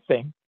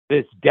 enhancing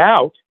this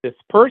doubt, this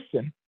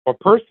person or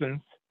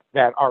persons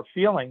that are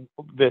feeling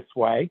this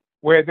way,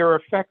 where they're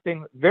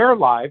affecting their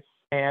lives.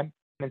 And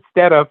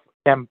instead of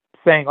them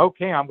saying,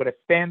 okay, I'm going to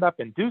stand up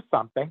and do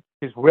something,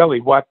 is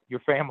really what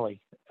your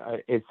family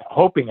is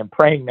hoping and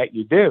praying that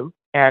you do.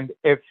 And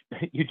if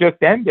you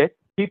just end it,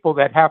 people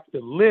that have to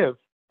live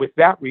with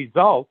that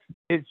result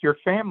is your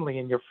family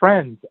and your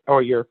friends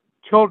or your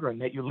children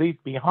that you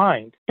leave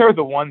behind. They're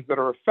the ones that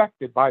are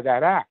affected by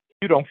that act.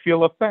 You don't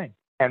feel a thing.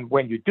 And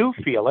when you do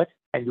feel it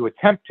and you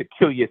attempt to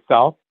kill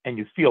yourself and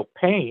you feel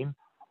pain,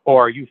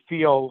 or you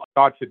feel,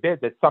 God forbid,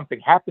 that something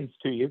happens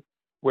to you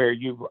where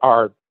you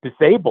are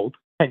disabled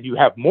and you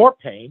have more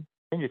pain,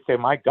 and you say,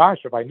 my gosh,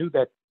 if I knew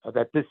that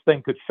this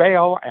thing could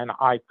fail and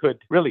I could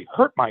really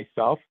hurt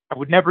myself, I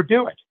would never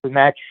do it. And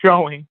that's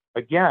showing,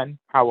 again,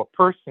 how a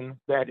person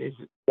that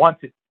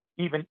wants it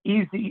even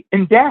easy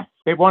in death.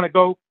 They want to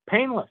go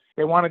painless.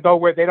 They want to go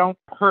where they don't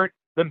hurt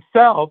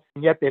themselves,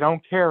 and yet they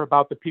don't care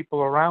about the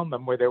people around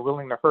them, where they're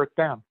willing to hurt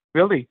them.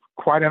 Really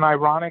quite an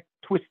ironic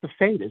twist of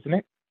fate, isn't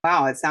it?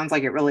 Wow, it sounds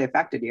like it really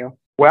affected you.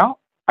 Well,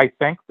 I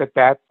think that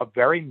that's a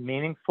very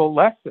meaningful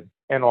lesson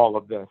in all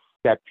of this,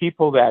 that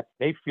people that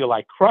they feel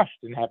like crushed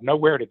and have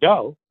nowhere to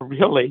go are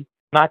really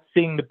not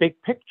seeing the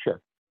big picture.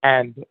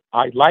 And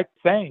I like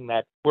saying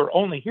that we're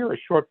only here a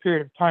short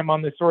period of time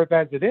on this earth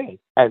as it is,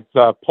 as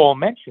Paul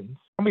mentions,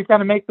 and we've got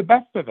to make the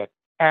best of it.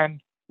 And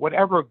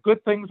whatever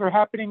good things are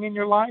happening in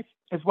your life,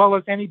 as well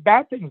as any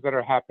bad things that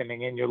are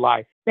happening in your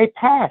life, they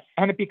pass,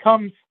 and it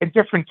becomes in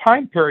different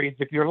time periods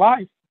of your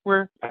life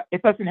where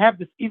it doesn't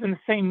have even the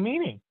same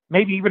meaning,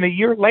 maybe even a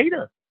year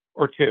later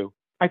or two.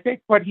 I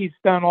think what he's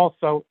done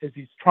also is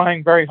he's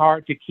trying very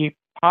hard to keep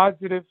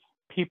positive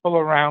people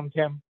around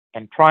him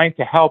and trying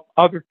to help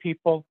other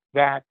people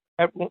that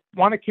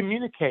want to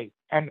communicate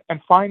and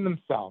find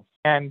themselves.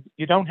 And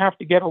you don't have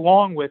to get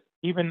along with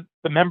even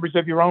the members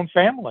of your own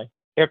family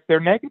if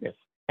they're negative.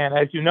 And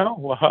as you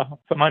know,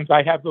 sometimes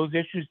I have those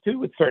issues too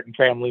with certain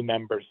family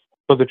members.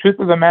 So the truth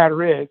of the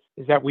matter is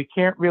that we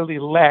can't really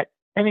let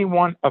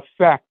anyone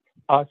affect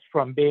us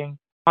from being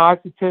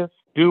positive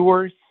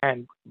doers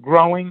and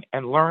growing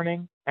and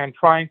learning and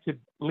trying to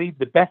leave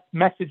the best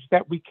message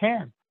that we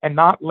can, and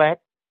not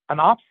let an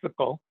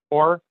obstacle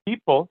or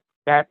people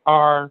that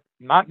are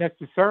not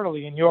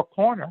necessarily in your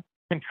corner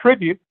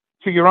contribute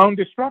to your own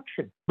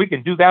destruction. We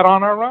can do that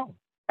on our own.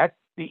 That's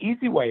the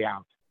easy way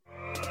out.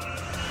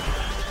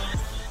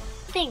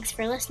 Thanks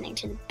for listening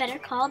to the Better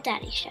Call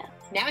Daddy Show.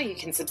 Now you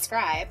can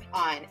subscribe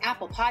on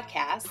Apple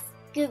Podcasts,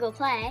 Google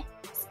Play,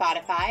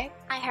 Spotify,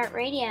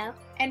 iHeartRadio,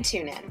 and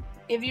TuneIn.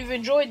 If you've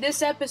enjoyed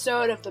this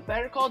episode of the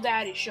Better Call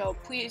Daddy Show,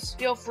 please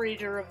feel free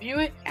to review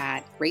it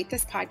at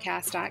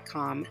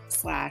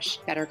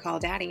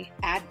ratethispodcast.com/BetterCallDaddy.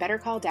 Add Better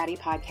Call Daddy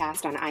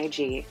Podcast on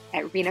IG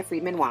at Rena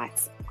Friedman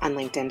Watts on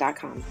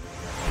LinkedIn.com.